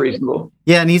said that that's reasonable.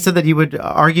 Yeah, and he said that you would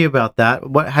argue about that.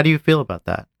 How do you feel about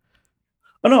that?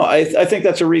 Oh, no, I think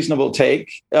that's a reasonable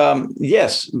take.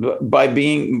 Yes, by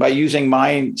using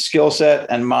my skill set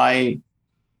and my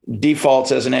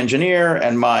defaults as an engineer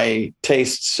and my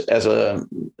tastes as a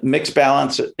mix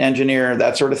balance engineer,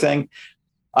 that sort of thing,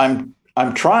 I'm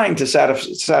trying to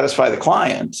satisfy the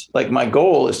client. Like my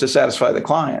goal is to satisfy the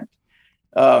client.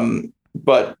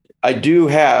 But I do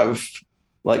have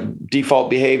like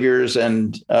default behaviors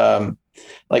and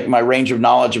like my range of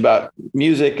knowledge about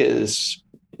music is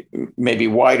maybe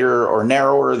wider or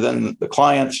narrower than the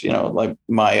client's, like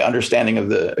my understanding of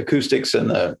the acoustics and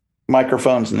the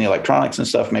microphones and the electronics and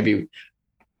stuff may be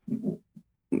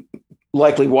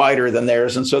likely wider than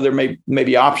theirs. And so there may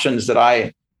be options that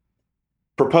I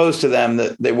propose to them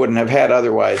that they wouldn't have had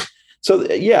otherwise. So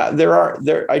yeah,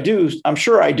 I'm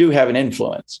sure I do have an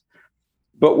influence.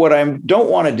 But what I don't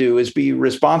want to do is be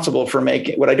responsible for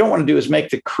what I don't want to do is make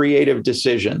the creative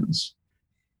decisions.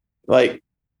 Like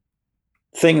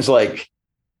things like,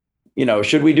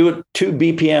 should we do it 2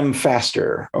 BPM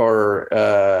faster? Or,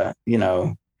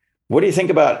 what do you think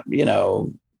about,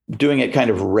 doing it kind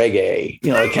of reggae,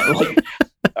 like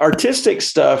artistic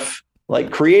stuff,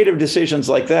 like creative decisions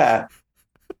like that.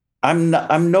 I'm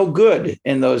no good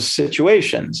in those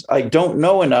situations. I don't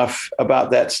know enough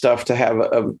about that stuff to have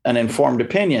an informed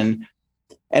opinion.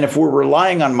 And if we're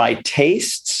relying on my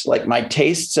tastes, like my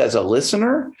tastes as a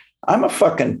listener, I'm a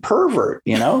fucking pervert,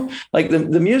 like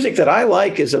the music that I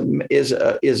like is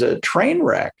a train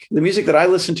wreck. The music that I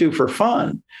listen to for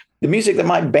fun, the music that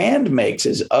my band makes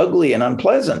is ugly and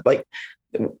unpleasant. Like,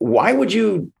 why would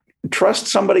you trust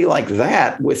somebody like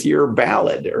that with your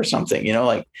ballad or something?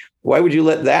 Like, why would you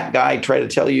let that guy try to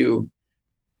tell you,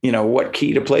 what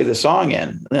key to play the song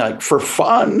in? Like, for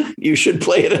fun, you should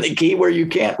play it in a key where you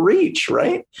can't reach,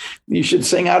 right? You should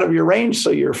sing out of your range so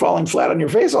you're falling flat on your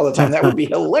face all the time. That would be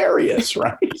hilarious,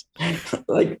 right?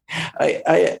 Like,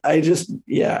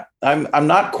 I'm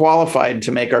not qualified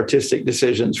to make artistic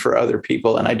decisions for other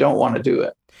people, and I don't want to do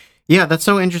it. Yeah, that's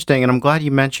so interesting, and I'm glad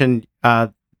you mentioned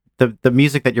the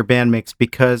music that your band makes,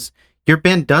 because your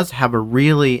band does have a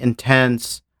really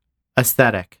intense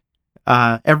aesthetic.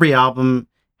 Every album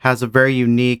has a very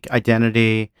unique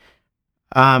identity.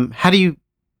 How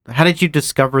did you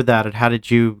discover that, and how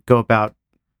did you go about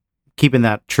keeping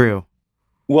that true?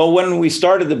 Well, when we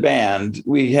started the band,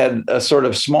 we had a sort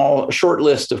of short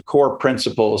list of core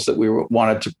principles that we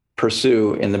wanted to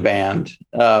pursue in the band.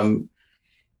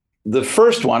 The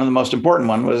first one, and the most important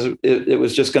one, was it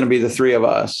was just going to be the three of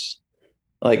us.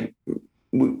 Like,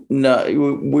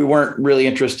 we weren't really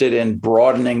interested in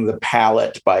broadening the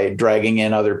palette by dragging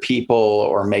in other people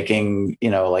or making,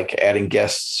 like adding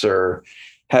guests or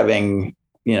having,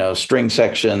 string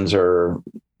sections or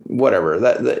whatever.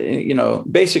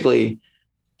 Basically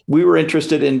we were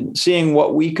interested in seeing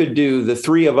what we could do, the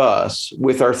three of us,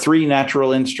 with our three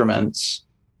natural instruments,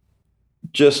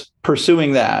 just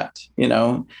pursuing that,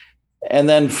 and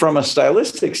then from a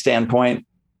stylistic standpoint,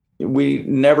 we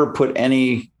never put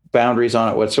any boundaries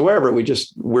on it whatsoever.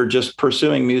 We're just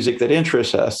pursuing music that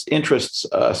interests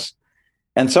us.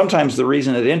 And sometimes the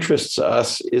reason it interests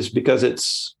us is because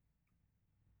it's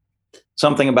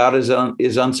something about it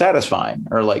is unsatisfying,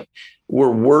 or like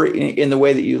we're worried in the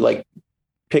way that you like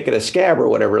pick at a scab or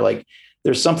whatever. Like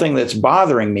there's something that's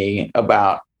bothering me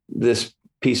about this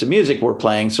piece of music we're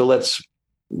playing. So let's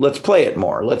play it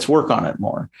more. Let's work on it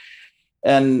more.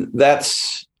 And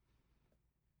that's,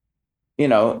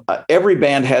 every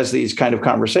band has these kind of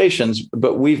conversations,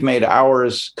 but we've made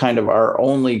ours kind of our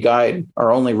only guide,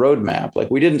 our only roadmap. Like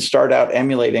we didn't start out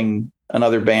emulating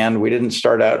another band. We didn't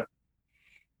start out,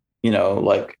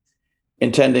 like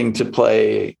intending to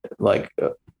play like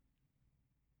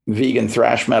vegan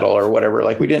thrash metal or whatever.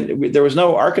 Like there was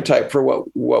no archetype for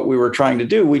what we were trying to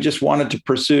do. We just wanted to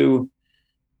pursue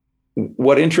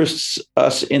what interests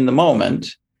us in the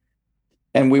moment.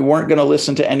 And we weren't going to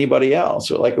listen to anybody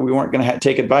else, or like we weren't going to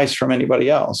take advice from anybody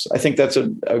else. I think that's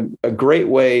a great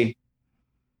way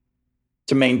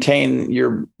to maintain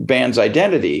your band's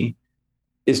identity,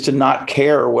 is to not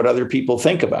care what other people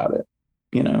think about it.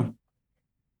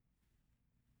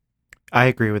 I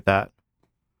agree with that.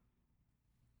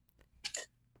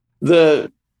 The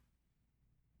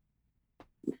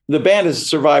band has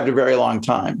survived a very long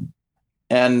time.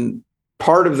 And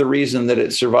part of the reason that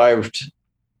it survived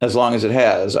as long as it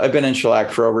has, I've been in shellac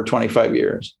for over 25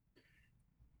 years.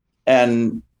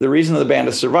 And the reason the band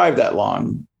has survived that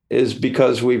long is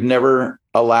because we've never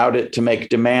allowed it to make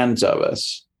demands of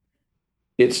us.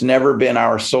 It's never been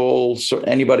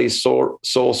anybody's sole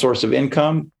source of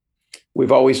income.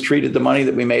 We've always treated the money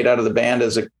that we made out of the band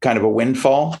as a kind of a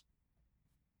windfall.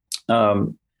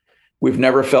 We've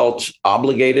never felt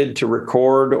obligated to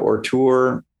record or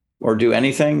tour or do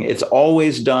anything. It's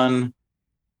always done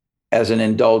as an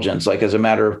indulgence, like as a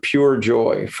matter of pure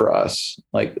joy for us.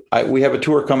 Like we have a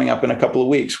tour coming up in a couple of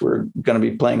weeks. We're going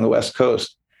to be playing the West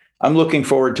Coast. I'm looking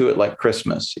forward to it like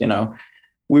Christmas.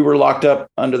 We were locked up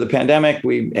under the pandemic.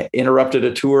 We interrupted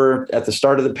a tour at the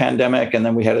start of the pandemic, and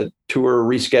then we had a tour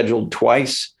rescheduled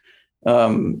twice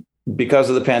because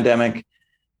of the pandemic.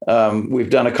 We've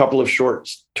done a couple of short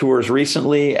tours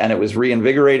recently, and it was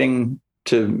reinvigorating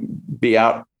to be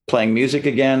out playing music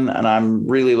again. And I'm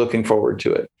really looking forward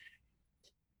to it.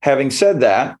 Having said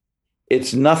that,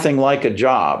 it's nothing like a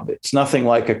job. It's nothing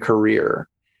like a career.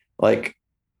 Like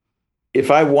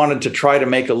if I wanted to try to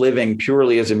make a living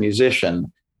purely as a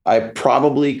musician, I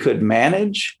probably could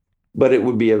manage, but it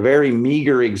would be a very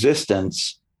meager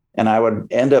existence. And I would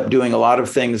end up doing a lot of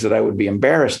things that I would be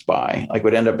embarrassed by. Like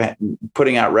would end up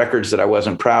putting out records that I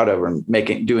wasn't proud of, or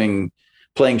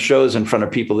playing shows in front of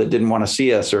people that didn't want to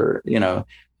see us, or,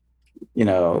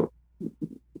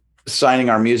 signing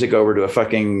our music over to a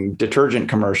fucking detergent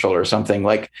commercial or something.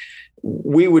 Like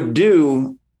we would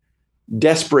do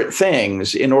desperate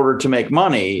things in order to make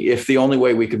money if the only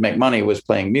way we could make money was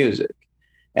playing music.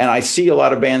 And I see a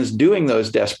lot of bands doing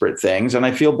those desperate things, and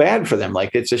I feel bad for them.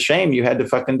 Like it's a shame you had to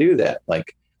fucking do that.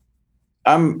 Like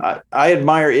I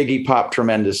admire Iggy Pop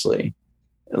tremendously.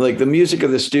 Like the music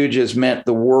of the Stooges meant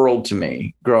the world to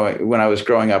me when I was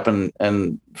growing up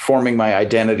and forming my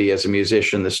identity as a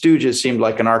musician. The Stooges seemed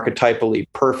like an archetypally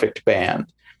perfect band.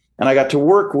 And I got to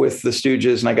work with the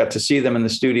Stooges, and I got to see them in the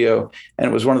studio. And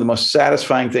it was one of the most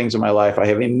satisfying things in my life. I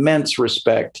have immense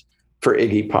respect for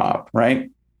Iggy Pop,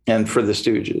 right? And for the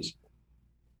Stooges.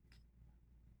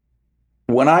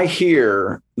 When I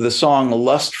hear the song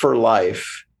Lust for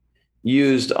Life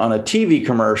used on a TV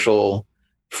commercial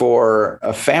for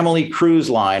a family cruise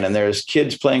line, and there's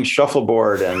kids playing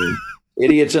shuffleboard and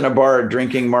idiots in a bar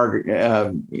drinking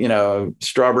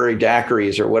strawberry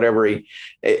daiquiris or whatever,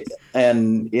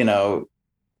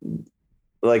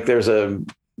 like there's a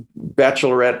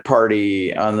bachelorette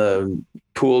party on the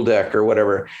pool deck or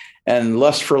whatever, and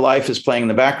Lust for Life is playing in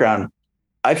the background,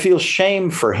 I feel shame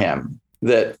for him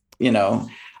that,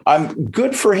 I'm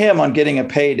good for him on getting a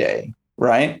payday,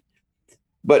 right?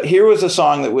 But here was a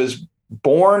song that was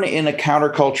born in a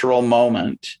countercultural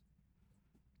moment,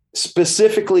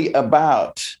 specifically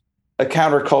about a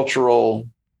countercultural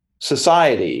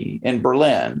society in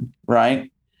Berlin, right?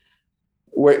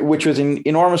 Which was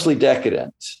enormously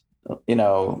decadent.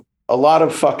 a lot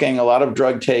of fucking, a lot of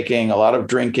drug taking, a lot of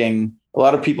drinking, a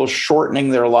lot of people shortening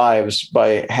their lives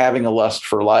by having a lust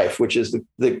for life, which is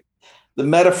the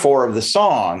metaphor of the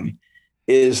song,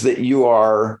 is that you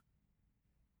are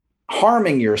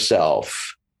harming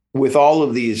yourself with all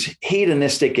of these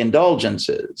hedonistic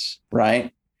indulgences,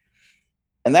 right?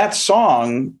 And that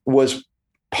song was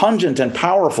pungent and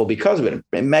powerful because of it.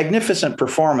 A magnificent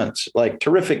performance, like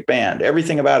terrific band.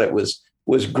 Everything about it was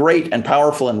great and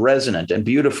powerful and resonant and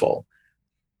beautiful.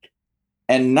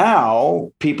 And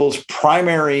now people's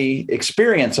primary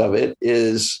experience of it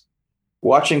is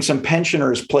watching some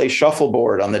pensioners play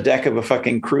shuffleboard on the deck of a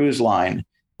fucking cruise line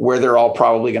where they're all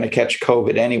probably going to catch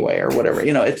COVID anyway or whatever.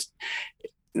 You know,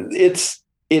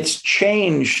 it's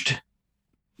changed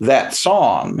that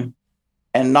song,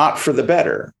 and not for the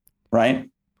better, right?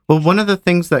 Well, one of the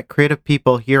things that creative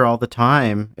people hear all the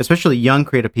time, especially young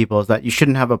creative people, is that you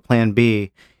shouldn't have a plan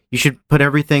B. You should put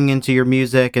everything into your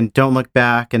music and don't look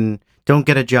back and don't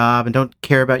get a job and don't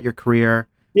care about your career.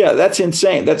 Yeah, that's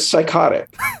insane. That's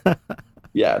psychotic.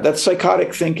 Yeah, that's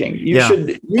psychotic thinking. You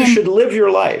should live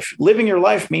your life. Living your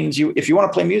life means if you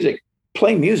want to play music,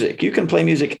 play music. You can play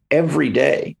music every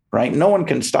day, right? No one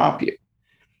can stop you.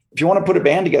 If you want to put a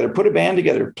band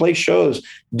together, play shows,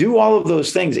 do all of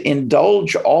those things,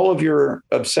 indulge all of your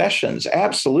obsessions.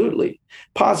 Absolutely.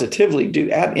 Positively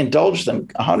indulge them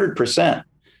 100%.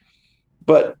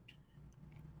 But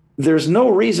there's no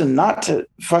reason not to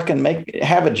fucking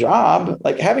have a job.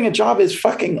 Like, having a job is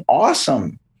fucking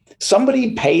awesome.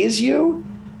 Somebody pays you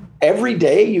every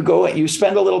day. You go and you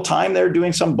spend a little time there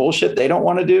doing some bullshit they don't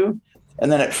want to do.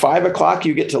 And then at 5 o'clock,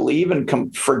 you get to leave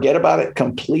and forget about it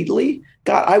completely.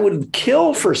 God, I would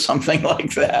kill for something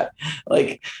like that.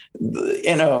 Like,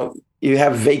 you know, you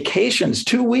have vacations,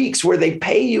 2 weeks where they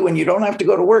pay you and you don't have to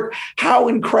go to work. How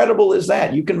incredible is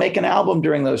that? You can make an album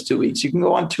during those 2 weeks. You can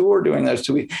go on tour during those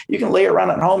 2 weeks. You can lay around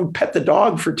at home, pet the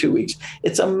dog for 2 weeks.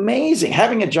 It's amazing.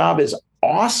 Having a job is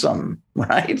awesome,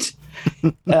 right?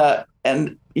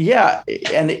 And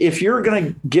if you're going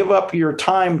to give up your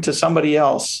time to somebody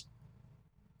else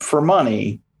for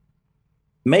money,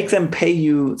 make them pay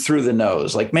you through the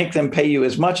nose. Like, make them pay you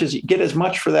get as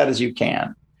much for that as you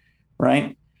can,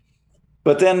 right?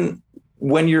 But then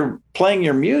when you're playing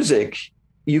your music,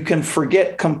 you can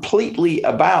forget completely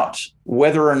about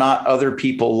whether or not other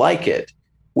people like it,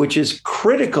 which is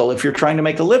critical if you're trying to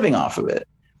make a living off of it.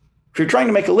 If you're trying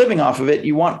to make a living off of it,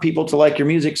 you want people to like your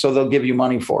music so they'll give you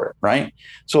money for it, right?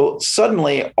 So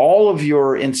suddenly all of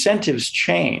your incentives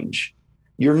change.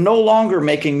 You're no longer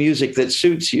making music that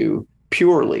suits you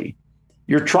purely.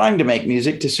 You're trying to make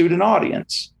music to suit an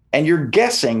audience, and you're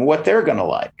guessing what they're going to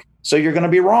like. So you're going to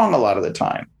be wrong a lot of the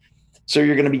time. So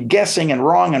you're going to be guessing and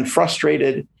wrong and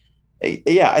frustrated.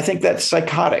 Yeah, I think that's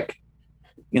psychotic.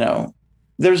 You know,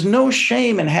 there's no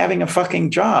shame in having a fucking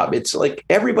job. It's like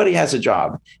everybody has a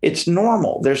job. It's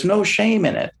normal. There's no shame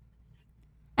in it.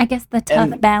 I guess the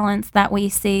tough balance that we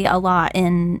see a lot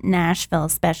in Nashville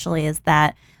especially is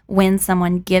that when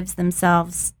someone gives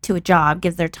themselves to a job,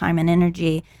 gives their time and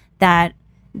energy, that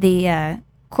the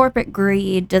corporate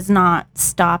greed does not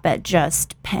stop at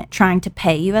just trying to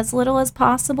pay you as little as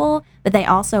possible, but they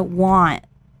also want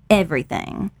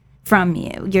everything from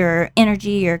you, your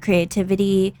energy, your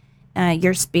creativity,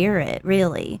 your spirit,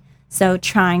 really. So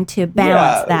trying to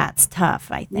balance that's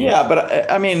tough, I think. Yeah, but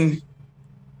I mean,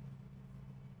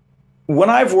 when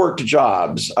I've worked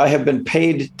jobs, I have been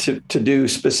paid to do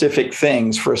specific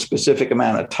things for a specific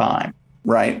amount of time,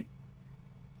 right?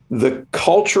 The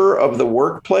culture of the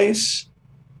workplace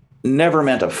never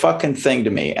meant a fucking thing to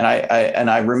me. And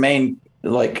I remain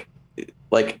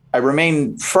I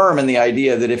remain firm in the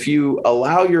idea that if you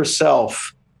allow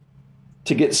yourself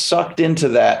to get sucked into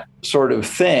that sort of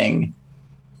thing,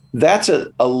 that's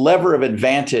a lever of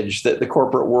advantage that the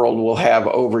corporate world will have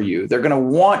over you. They're going to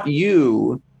want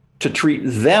you to treat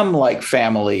them like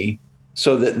family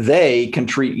so that they can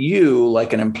treat you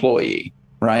like an employee,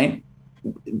 right?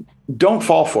 Don't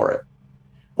fall for it.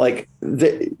 Like,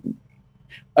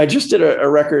 I just did a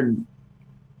record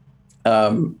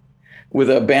with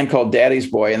a band called Daddy's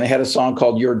Boy, and they had a song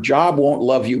called Your Job Won't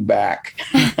Love You Back,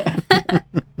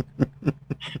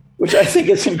 which I think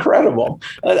is incredible.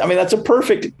 I mean, that's a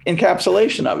perfect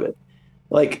encapsulation of it.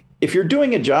 Like, if you're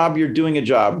doing a job, you're doing a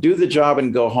job. Do the job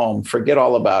and go home. Forget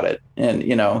all about it. And,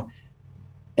 you know,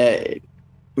 I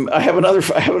have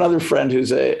another friend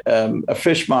who's a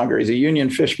fishmonger. He's a union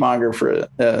fishmonger for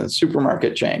a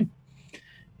supermarket chain.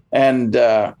 And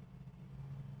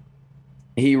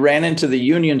he ran into the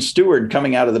union steward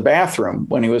coming out of the bathroom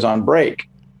when he was on break.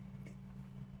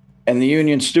 And the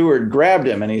union steward grabbed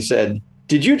him and he said,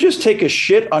 "Did you just take a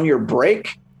shit on your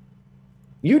break?"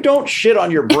 You don't shit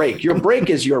on your break. Your break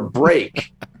is your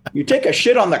break. You take a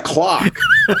shit on the clock.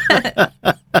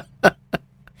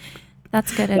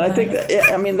 That's good advice. And I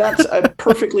think that's a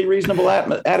perfectly reasonable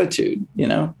attitude, you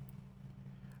know?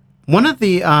 One of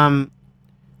the,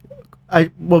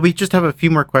 we just have a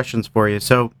few more questions for you.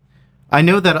 So I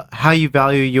know that how you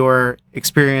value your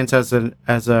experience as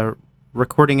a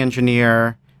recording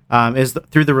engineer is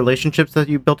through the relationships that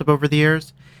you built up over the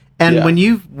years. And when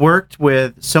you've worked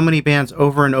with so many bands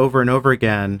over and over and over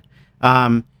again,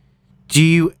 how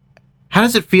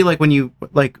does it feel like when you,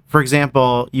 like, for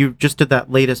example, you just did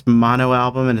that latest Mono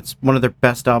album and it's one of their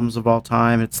best albums of all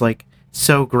time. It's like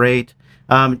so great.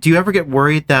 Do you ever get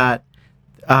worried that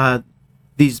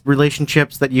these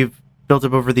relationships that you've built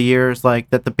up over the years, like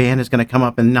that the band is going to come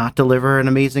up and not deliver an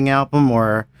amazing album,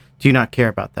 or do you not care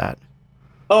about that?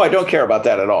 Oh, I don't care about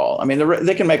that at all. I mean,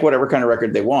 they can make whatever kind of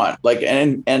record they want. Like,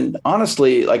 and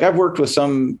honestly, like I've worked with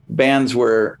some bands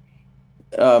where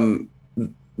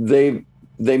they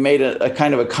made a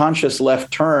kind of a conscious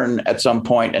left turn at some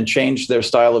point and changed their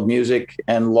style of music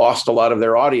and lost a lot of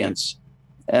their audience.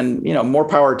 And, you know, more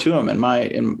power to them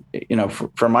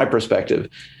from my perspective.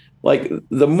 Like,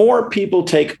 the more people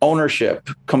take ownership,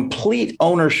 complete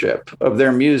ownership of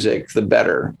their music, the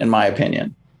better, in my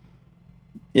opinion.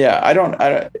 Yeah, I don't,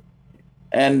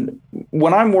 and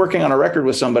when I'm working on a record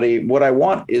with somebody, what I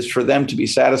want is for them to be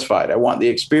satisfied. I want the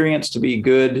experience to be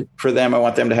good for them. I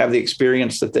want them to have the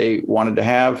experience that they wanted to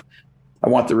have. I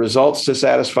want the results to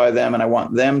satisfy them, and I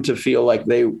want them to feel like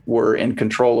they were in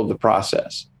control of the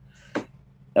process.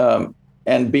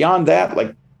 And beyond that,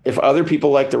 like, if other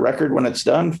people like the record when it's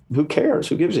done, who cares?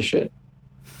 Who gives a shit?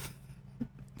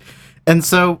 And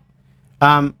so,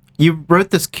 you wrote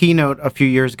this keynote a few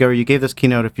years ago, or you gave this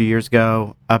keynote a few years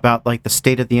ago about like the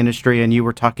state of the industry, and you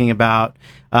were talking about,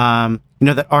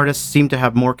 that artists seem to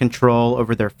have more control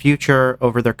over their future,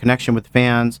 over their connection with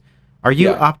fans. Are you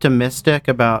optimistic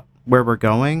about where we're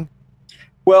going?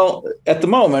 Well, at the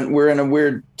moment, we're in a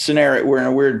weird scenario. We're in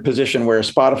a weird position where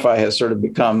Spotify has sort of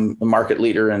become the market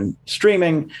leader in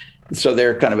streaming. So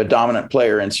they're kind of a dominant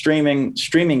player in streaming.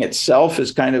 Streaming itself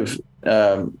is kind of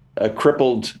a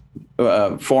crippled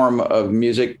form of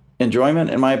music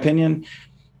enjoyment, in my opinion.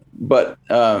 But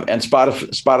and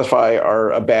Spotify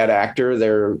are a bad actor.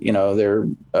 They're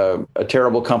a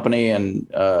terrible company, and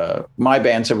my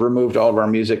bands have removed all of our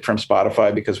music from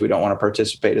Spotify because we don't want to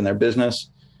participate in their business.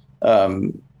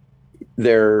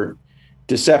 They're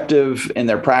deceptive in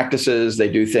their practices.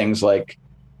 They do things like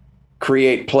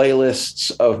create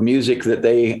playlists of music that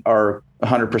they are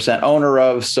 100% owner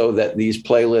of, so that these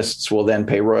playlists will then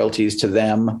pay royalties to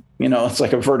them. You know, it's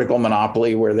like a vertical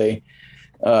monopoly where they,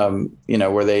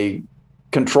 where they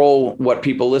control what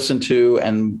people listen to,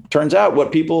 and turns out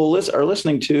what people are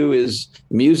listening to is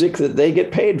music that they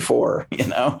get paid for. You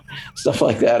know, stuff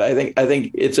like that. I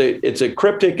think it's a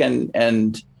cryptic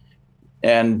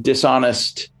and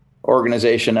dishonest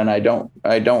organization, and I don't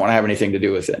want to have anything to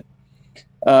do with it.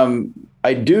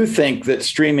 I do think that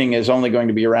streaming is only going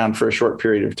to be around for a short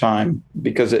period of time,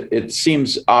 because it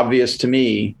seems obvious to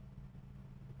me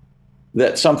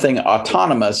that something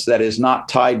autonomous that is not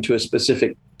tied to a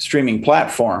specific streaming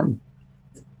platform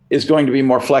is going to be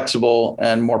more flexible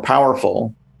and more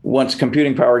powerful. Once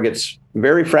computing power gets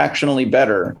very fractionally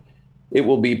better, it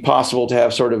will be possible to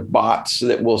have sort of bots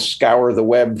that will scour the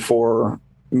web for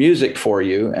music for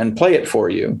you and play it for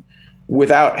you,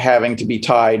 without having to be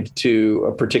tied to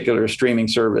a particular streaming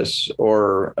service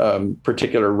or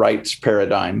particular rights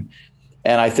paradigm.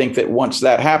 And I think that once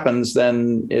that happens,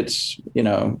 then it's,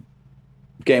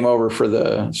 game over for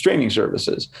the streaming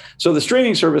services. So the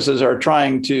streaming services are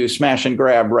trying to smash and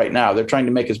grab right now. They're trying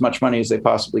to make as much money as they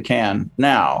possibly can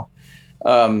now,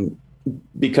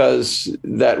 because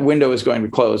that window is going to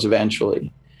close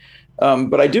eventually.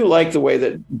 But I do like the way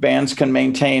that bands can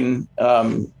maintain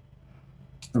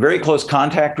very close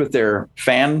contact with their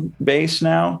fan base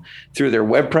now through their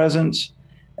web presence.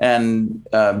 And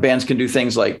bands can do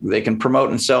things like they can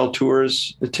promote and sell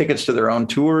tickets to their own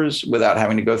tours without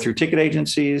having to go through ticket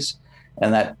agencies.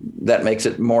 And that makes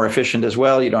it more efficient as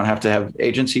well. You don't have to have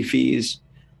agency fees.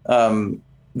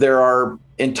 There are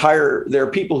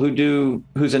people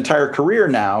whose entire career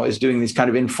now is doing these kind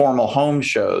of informal home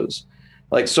shows,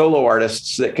 like solo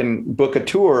artists that can book a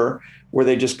tour where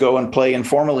they just go and play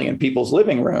informally in people's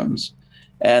living rooms.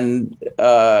 And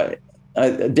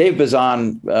Dave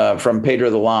Bazan from Pedro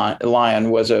the Lion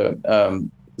was a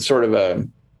sort of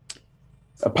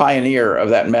a pioneer of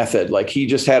that method. Like, he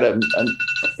just had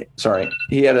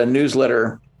he had a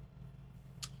newsletter,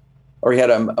 or he had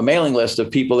a mailing list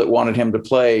of people that wanted him to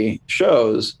play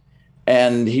shows,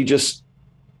 and he just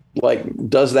like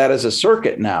does that as a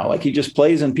circuit now. Like he just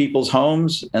plays in people's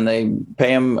homes and they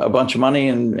pay him a bunch of money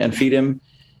and feed him.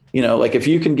 You know, like if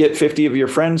you can get 50 of your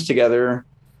friends together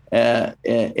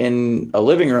in a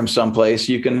living room someplace,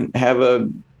 you can have a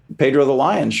Pedro the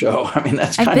Lion show. I mean,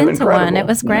 that's kind of incredible. I've been to one. It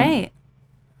was great.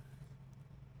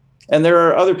 And there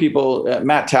are other people,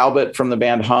 Matt Talbot from the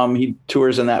band Hum, he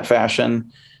tours in that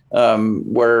fashion,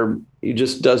 where he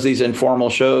just does these informal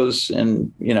shows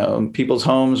in, you know, in people's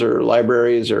homes or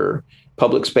libraries or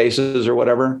public spaces or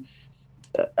whatever.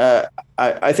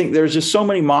 I think there's just so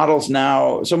many models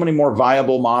now, so many more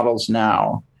viable models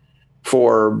now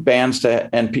for bands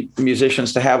and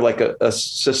musicians to have like a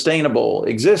sustainable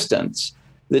existence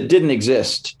that didn't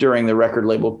exist during the record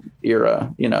label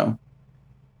era, you know.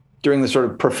 During the sort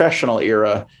of professional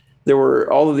era, there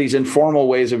were all of these informal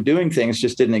ways of doing things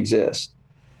just didn't exist.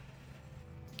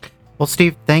 Well,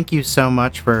 Steve, thank you so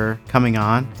much for coming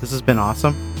on. This has been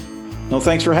awesome. No,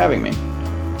 thanks for having me.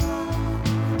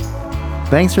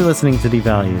 Thanks for listening to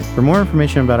Devalued. For more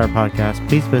information about our podcast,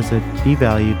 please visit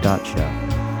devalued.show.